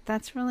 Yeah.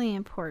 That's really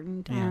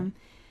important. Yeah.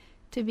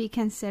 To be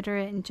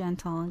considerate and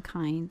gentle and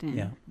kind.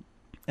 And,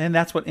 And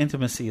that's what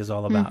intimacy is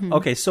all about.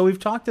 Okay, so we've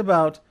talked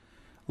about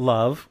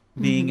love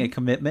being a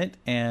commitment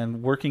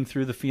and working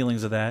through the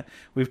feelings of that.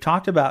 We've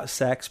talked about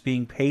sex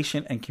being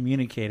patient and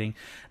communicating.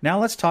 Now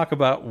let's talk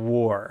about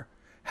war.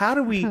 How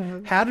did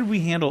we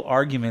handle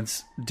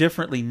arguments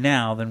differently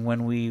now than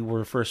when we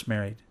were first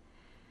married?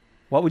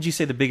 What would you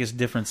say the biggest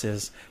difference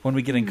is when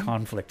we get in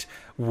conflict?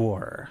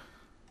 War.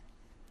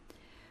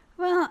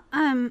 Well,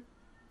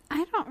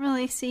 I don't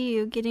really see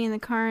you getting in the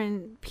car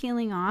and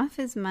peeling off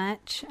as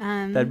much.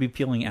 That'd be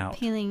peeling out.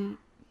 Peeling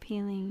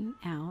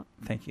out.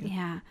 Thank you.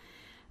 Yeah.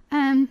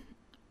 I'm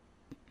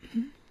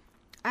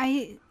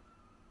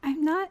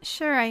not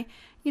sure.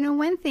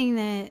 One thing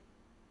that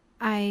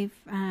I've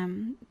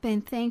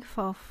been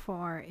thankful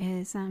for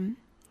is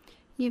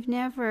you've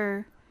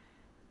never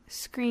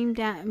screamed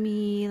at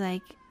me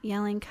like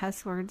yelling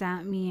cuss words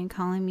at me and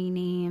calling me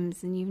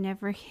names, and you've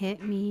never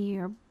hit me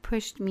or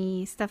pushed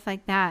me, stuff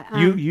like that.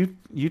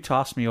 You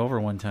tossed me over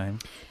one time.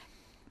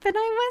 But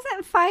I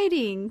wasn't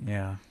fighting.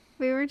 Yeah.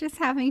 We were just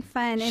having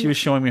fun. She was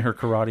showing me her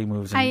karate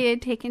moves. I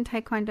had taken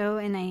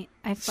Taekwondo, and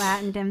I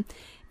flattened him.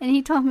 And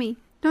he told me,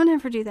 don't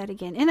ever do that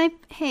again. And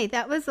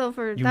that was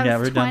over. You've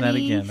never done that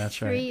again.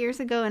 That's right. 3 years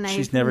ago, and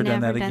She's I've never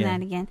done that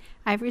that again.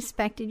 I've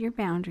respected your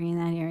boundary in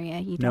that area.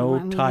 You don't no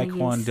want me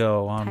Taekwondo to use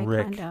on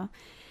Taekwondo.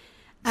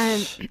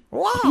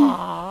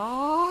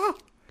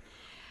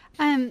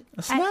 Rick.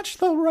 Snatch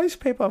the rice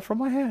paper from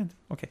my hand.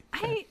 Okay.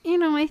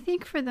 I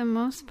think for the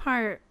most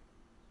part,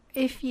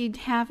 if you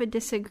have a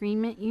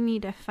disagreement, you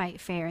need to fight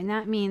fair, and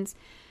that means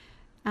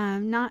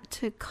not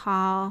to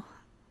call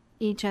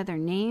each other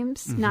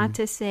names, not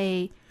to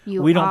say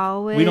we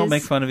don't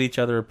make fun of each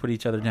other or put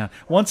each other down.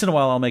 Once in a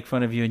while, I'll make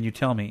fun of you, and you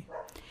tell me.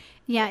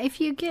 Yeah, if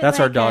you get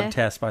that's our dog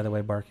Tess, by the way,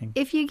 barking.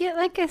 If you get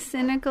like a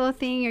cynical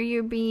thing, or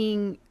you're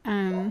being,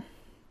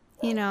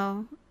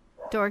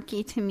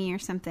 dorky to me or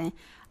something,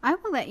 I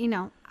will let you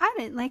know. I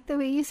didn't like the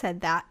way you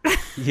said that.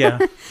 Yeah.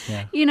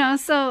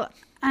 So.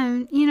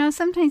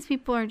 Sometimes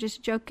people are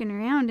just joking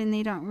around and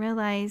they don't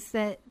realize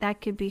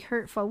that could be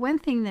hurtful. One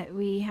thing that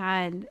we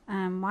had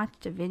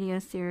watched a video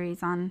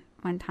series on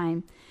one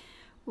time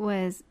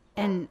was,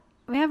 and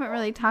we haven't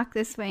really talked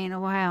this way in a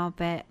while,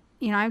 but,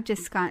 I've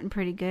just gotten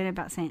pretty good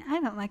about saying, I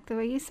don't like the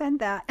way you said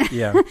that.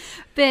 Yeah.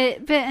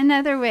 but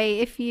another way,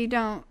 if you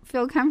don't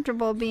feel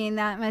comfortable being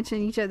that much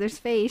in each other's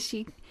face,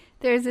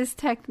 there's this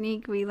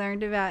technique we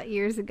learned about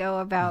years ago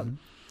about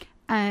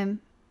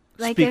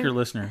speaker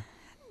listener.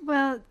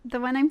 Well,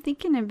 the one I'm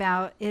thinking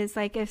about is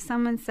like if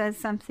someone says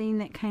something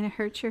that kind of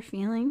hurts your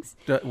feelings.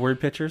 Word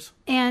pictures?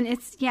 And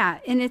it's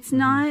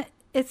not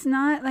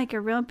like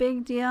a real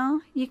big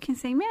deal. You can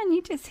say, man,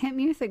 you just hit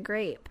me with a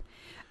grape.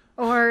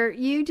 Or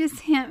you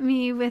just hit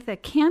me with a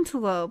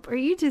cantaloupe. Or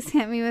you just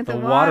hit me with a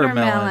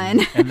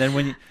watermelon. And then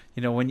when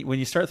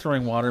you start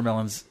throwing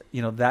watermelons,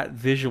 that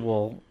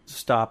visual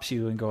stops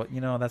you and go,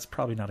 that's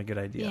probably not a good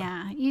idea.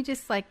 Yeah, you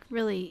just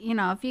really,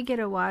 if you get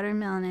a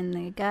watermelon in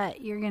the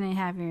gut, you're going to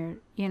have your,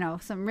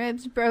 some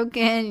ribs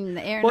broken and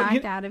the air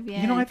knocked out of you.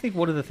 I think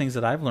one of the things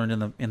that I've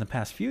learned in the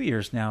past few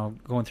years now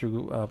going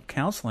through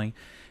counseling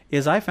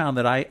is I found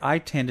that I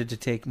tended to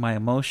take my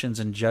emotions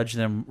and judge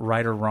them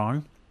right or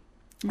wrong.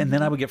 And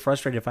then I would get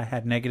frustrated if I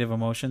had negative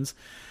emotions.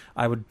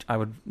 I would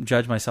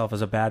judge myself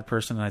as a bad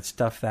person, and I'd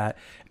stuff that.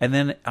 And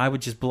then I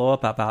would just blow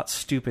up about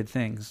stupid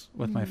things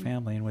with my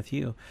family and with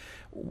you.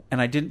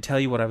 And I didn't tell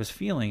you what I was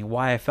feeling,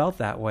 why I felt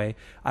that way.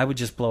 I would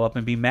just blow up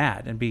and be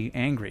mad and be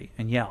angry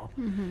and yell.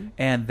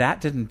 And that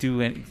didn't do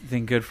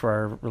anything good for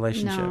our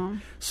relationship. No.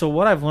 So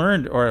what I've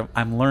learned, or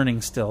I'm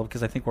learning still,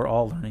 because I think we're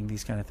all learning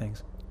these kind of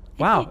things.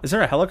 Wow, is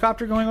there a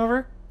helicopter going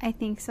over? I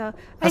think so.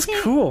 That's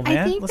cool, man.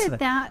 I think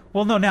that...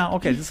 Well, no, now,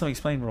 okay, just let me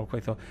explain real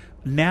quick, though.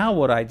 Now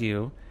what I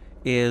do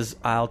is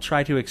I'll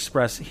try to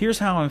express, here's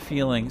how I'm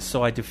feeling,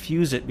 so I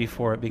diffuse it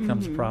before it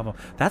becomes a problem.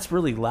 That's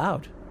really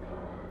loud.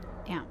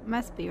 Yeah,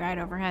 must be right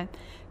overhead.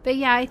 But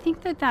yeah, I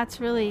think that's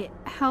really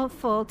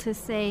helpful to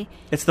say...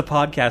 It's the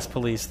podcast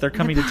police. They're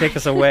coming to take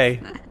us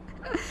away.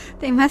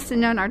 They must have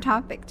known our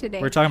topic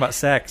today. We're talking about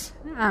sex.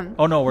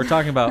 Oh, no, we're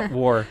talking about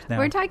war now.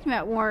 We're talking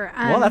about war.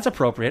 Well, that's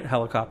appropriate.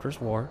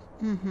 Helicopters, war.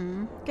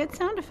 Good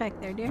sound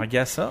effect there, dear. I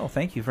guess so.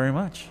 Thank you very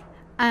much.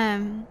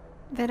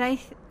 But I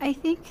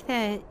think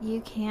that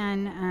you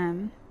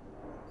can,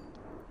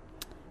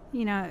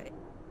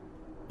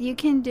 you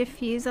can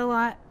diffuse a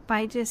lot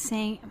by just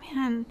saying,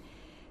 man,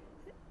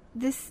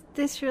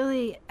 this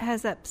really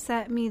has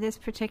upset me, this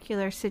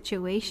particular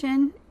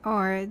situation,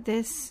 or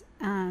this,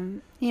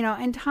 and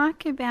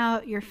talk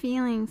about your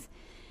feelings.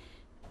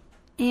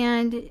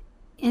 And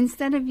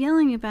instead of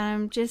yelling about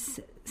them, just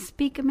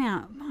speak them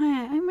out.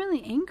 I'm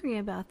really angry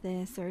about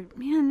this, or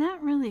man,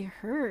 that really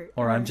hurt.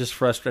 Or I'm just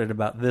frustrated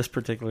about this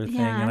particular thing,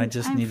 and I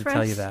just need to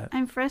tell you that.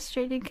 I'm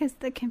frustrated because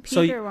the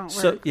computer won't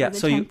work for the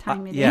 10th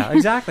time a day. Yeah,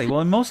 exactly. Well,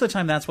 and most of the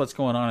time that's what's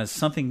going on is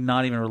something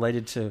not even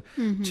related to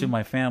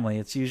my family.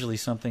 It's usually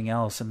something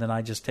else, and then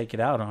I just take it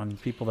out on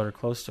people that are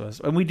close to us.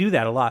 And we do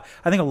that a lot.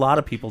 I think a lot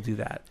of people do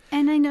that.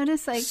 And I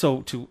notice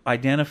So to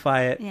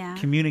identify it,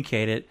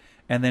 communicate it,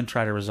 and then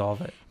try to resolve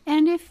it.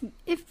 And if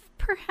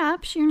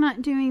perhaps you're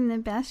not doing the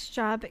best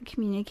job at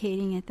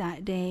communicating it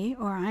that day,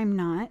 or I'm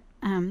not,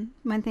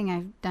 one thing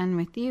I've done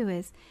with you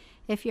is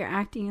if you're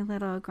acting a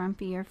little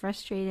grumpy or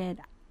frustrated,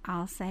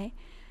 I'll say,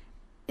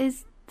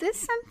 is this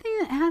something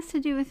that has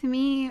to do with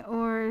me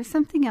or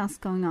something else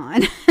going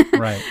on?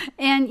 Right.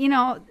 And,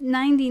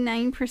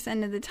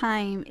 99% of the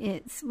time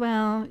it's,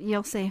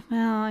 you'll say,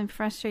 I'm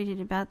frustrated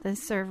about the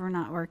server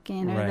not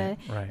working, or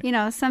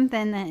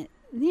something that,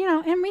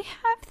 and we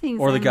have things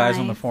or the in guys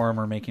life. On the forum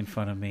are making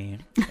fun of me.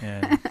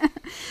 And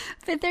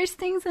but there's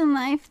things in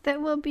life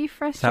that will be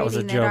frustrating that was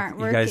a joke. Aren't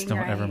working. You guys don't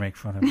right. ever make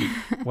fun of me.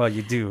 Well,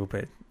 you do,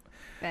 but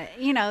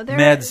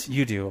Meds,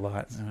 you do a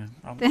lot.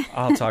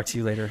 I'll talk to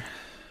you later.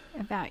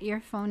 About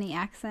your phony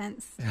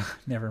accents.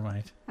 Never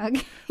mind.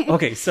 Okay.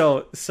 Okay,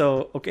 so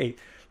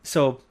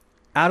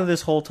out of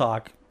this whole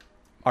talk,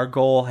 our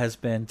goal has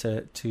been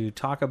to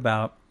talk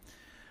about,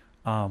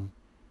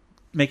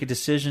 make a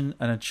decision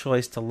and a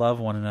choice to love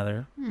one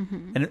another.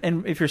 Mm-hmm.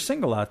 And if you're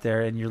single out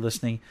there and you're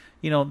listening,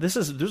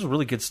 there's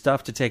really good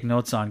stuff to take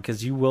notes on,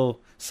 because you will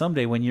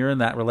someday, when you're in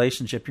that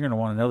relationship, you're going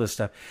to want to know this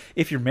stuff.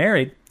 If you're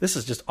married, this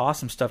is just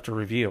awesome stuff to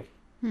review.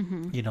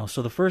 Mm-hmm.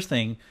 So the first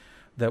thing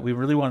that we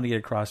really wanted to get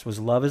across was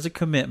love is a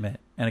commitment,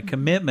 and a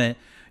commitment,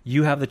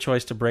 you have the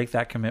choice to break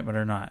that commitment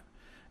or not.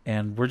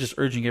 And we're just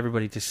urging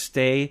everybody to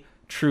stay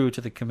true to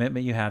the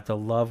commitment you have to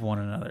love one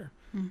another.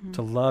 Mm-hmm.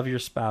 To love your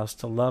spouse,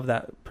 to love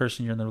that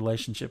person you're in the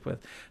relationship with.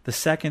 The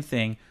second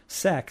thing,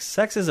 sex.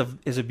 Sex is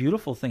a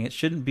beautiful thing. It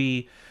shouldn't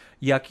be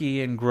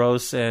yucky and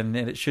gross, and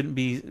it shouldn't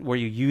be where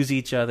you use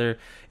each other.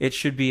 It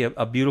should be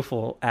a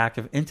beautiful act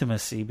of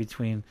intimacy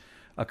between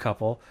a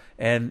couple,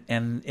 and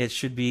it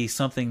should be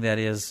something that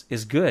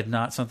is good,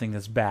 not something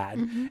that's bad.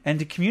 Mm-hmm. And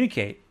to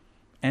communicate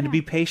and to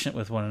be patient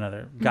with one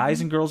another. Guys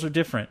and girls are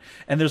different,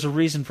 and there's a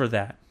reason for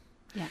that.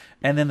 Yeah.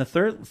 And then the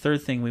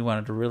third thing we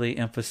wanted to really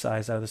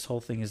emphasize out of this whole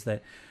thing is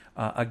that,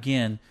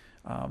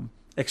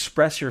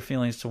 express your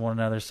feelings to one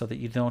another so that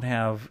you don't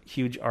have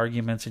huge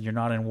arguments and you're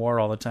not in war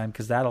all the time,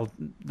 because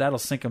that'll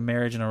sink a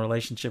marriage and a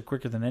relationship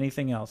quicker than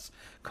anything else.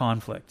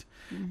 Conflict.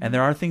 Mm-hmm. And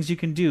there are things you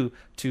can do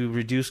to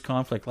reduce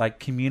conflict, like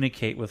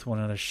communicate with one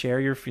another,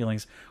 share your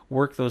feelings,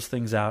 work those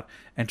things out,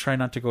 and try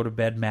not to go to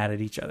bed mad at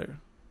each other.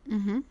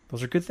 Mm-hmm.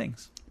 Those are good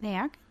things. They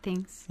are good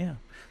things. Yeah.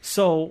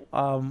 So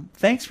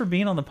thanks for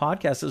being on the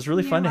podcast. It was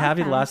really fun to have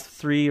you. The last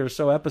 3 or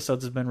so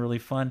episodes has been really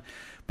fun.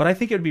 But I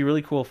think it would be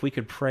really cool if we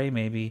could pray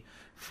maybe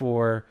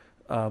for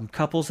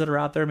couples that are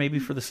out there, maybe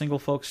for the single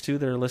folks too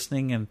that are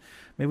listening, and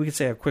maybe we could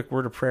say a quick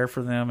word of prayer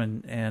for them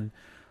and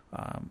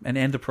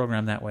end the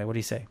program that way. What do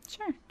you say?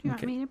 Sure. Do you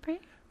want me to pray?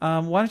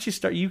 Why don't you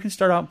start? You can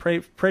start out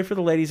and pray for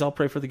the ladies. I'll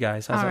pray for the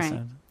guys. How's that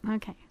sound?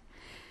 Okay.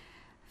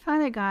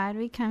 Father God,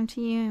 we come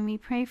to you and we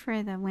pray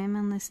for the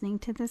women listening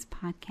to this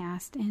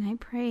podcast. And I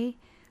pray,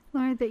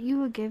 Lord, that you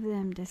will give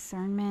them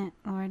discernment,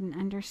 Lord, and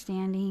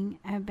understanding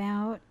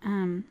about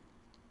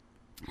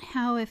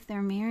how, if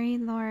they're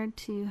married, Lord,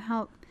 to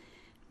help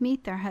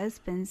meet their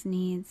husband's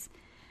needs.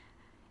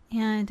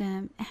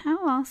 And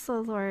how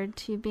also, Lord,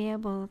 to be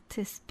able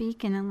to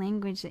speak in a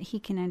language that he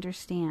can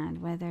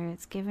understand, whether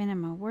it's giving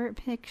him a word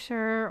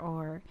picture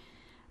or,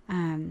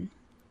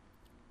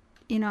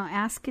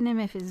 asking him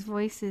if his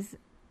voice is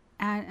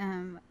at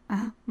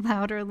a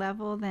louder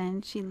level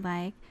than she'd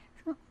like.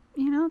 So,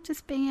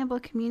 just being able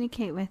to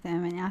communicate with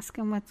him and ask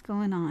him what's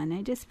going on.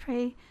 I just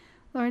pray,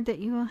 Lord, that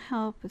you will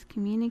help with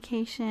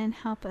communication,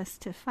 help us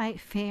to fight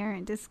fair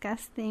and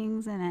discuss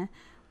things in a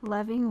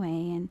loving way.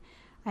 And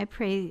I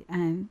pray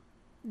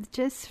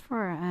just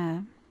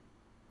for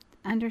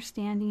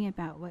understanding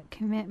about what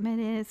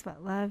commitment is,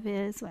 what love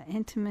is, what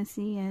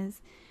intimacy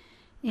is.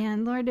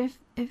 And Lord,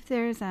 if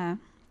there's a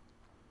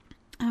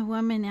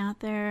woman out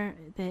there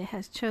that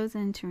has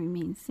chosen to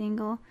remain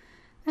single,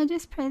 I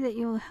just pray that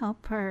you will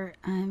help her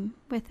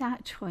with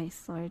that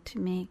choice, Lord, to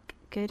make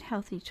good,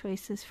 healthy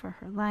choices for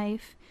her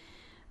life,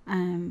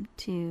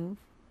 to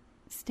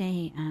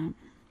stay in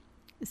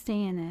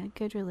a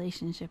good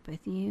relationship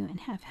with you and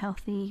have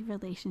healthy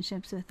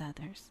relationships with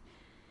others.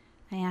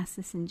 I ask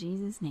this in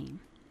Jesus' name.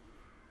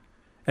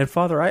 And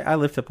Father, I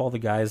lift up all the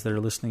guys that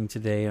are listening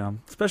today,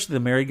 especially the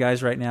married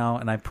guys right now,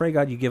 and I pray,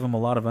 God, you give them a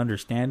lot of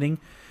understanding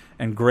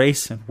and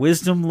grace and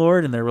wisdom,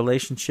 Lord, in their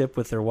relationship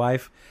with their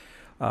wife.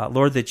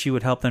 Lord, that you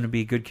would help them to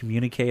be good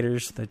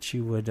communicators, that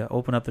you would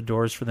open up the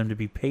doors for them to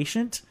be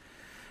patient,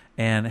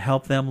 and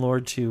help them,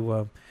 Lord,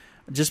 to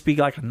just be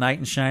like a knight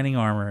in shining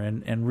armor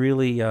and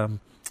really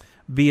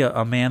be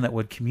a man that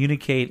would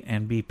communicate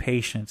and be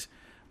patient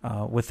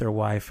with their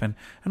wife. And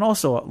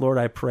also, Lord,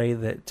 I pray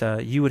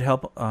that you would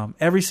help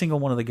every single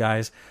one of the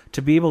guys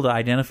to be able to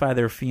identify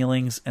their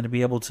feelings and to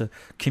be able to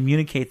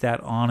communicate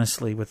that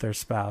honestly with their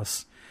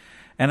spouse.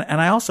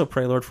 And I also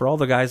pray, Lord, for all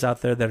the guys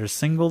out there that are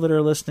single that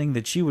are listening,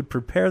 that you would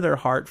prepare their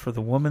heart for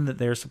the woman that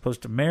they're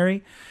supposed to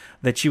marry,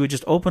 that you would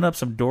just open up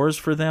some doors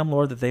for them,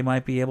 Lord, that they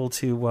might be able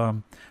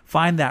to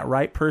find that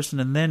right person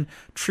and then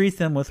treat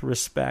them with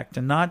respect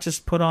and not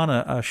just put on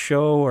a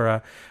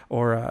show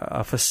or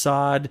a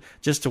facade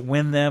just to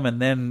win them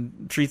and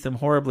then treat them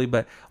horribly.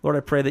 But, Lord, I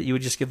pray that you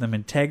would just give them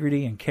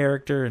integrity and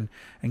character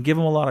and give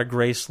them a lot of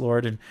grace,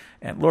 Lord.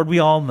 And Lord, we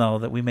all know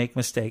that we make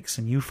mistakes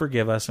and you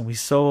forgive us, and we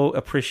so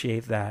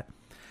appreciate that.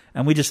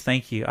 And we just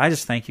thank you. I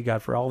just thank you,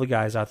 God, for all the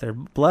guys out there.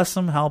 Bless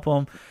them, help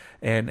them,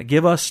 and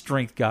give us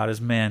strength, God,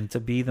 as men, to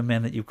be the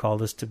men that you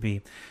called us to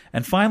be.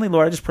 And finally,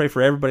 Lord, I just pray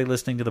for everybody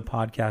listening to the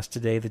podcast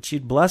today that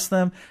you'd bless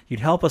them, you'd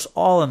help us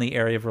all in the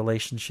area of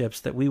relationships,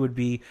 that we would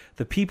be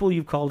the people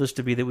you've called us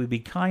to be, that we'd be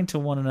kind to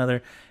one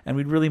another, and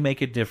we'd really make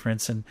a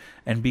difference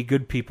and be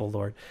good people,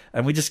 Lord.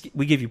 And we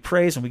give you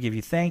praise and we give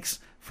you thanks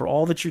for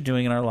all that you're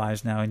doing in our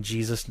lives now, in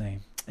Jesus' name.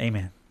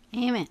 Amen.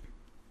 Amen.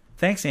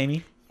 Thanks,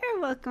 Amy. You're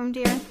welcome,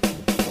 dear.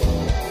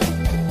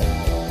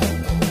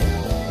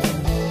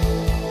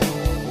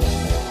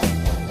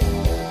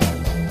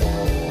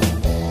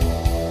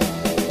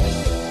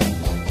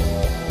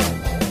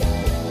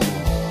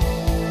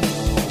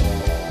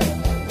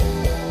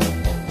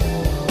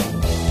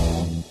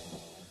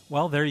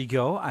 Well, there you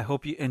go. I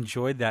hope you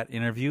enjoyed that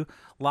interview.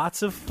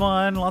 Lots of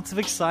fun, lots of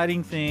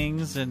exciting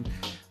things, and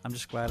I'm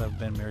just glad I've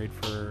been married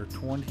for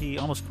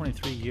almost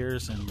 23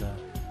 years, and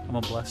I'm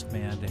a blessed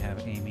man to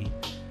have Amy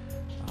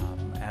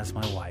as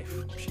my wife.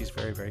 She's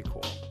very, very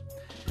cool.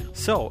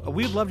 So,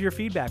 we'd love your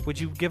feedback. Would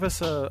you give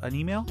us an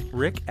email?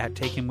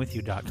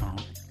 rick@takehimwithyou.com.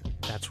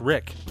 That's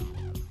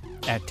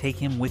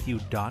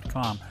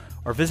rick@takehimwithyou.com.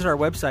 Or visit our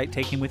website,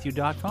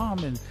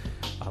 takehimwithyou.com, and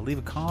leave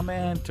a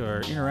comment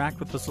or interact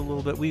with us a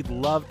little bit. We'd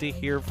love to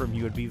hear from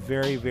you. It'd be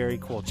very, very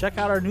cool. Check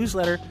out our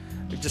newsletter.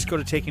 Just go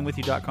to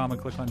takehimwithyou.com and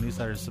click on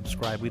newsletter and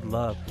subscribe. We'd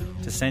love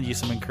to send you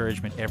some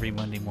encouragement every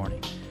Monday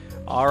morning.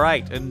 All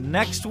right, and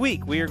next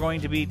week we are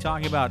going to be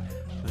talking about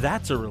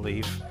That's a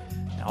Relief,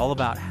 all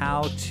about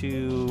how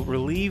to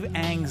relieve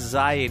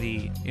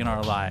anxiety in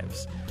our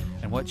lives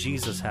and what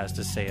Jesus has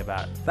to say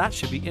about it. That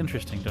should be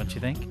interesting, don't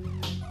you think?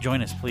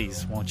 Join us,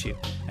 please, won't you?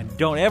 And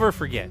don't ever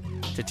forget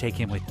to take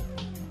him with you.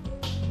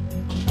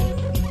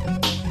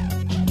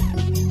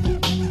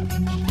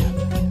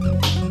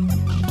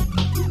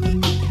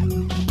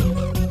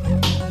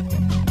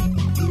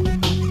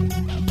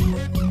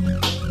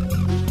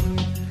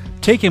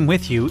 Take Him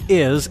With You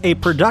is a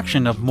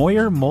production of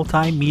Moyer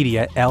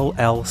Multimedia,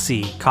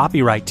 LLC.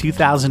 Copyright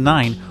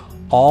 2009,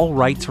 all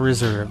rights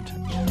reserved.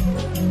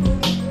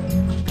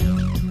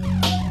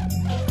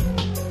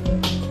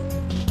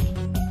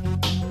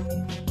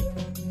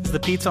 Is the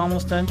pizza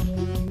almost done?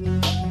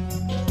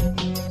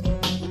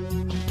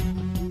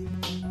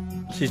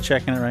 She's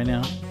checking it right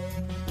now.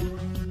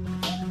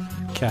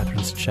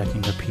 Catherine's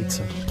checking her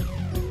pizza.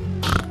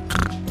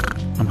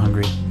 I'm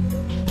hungry.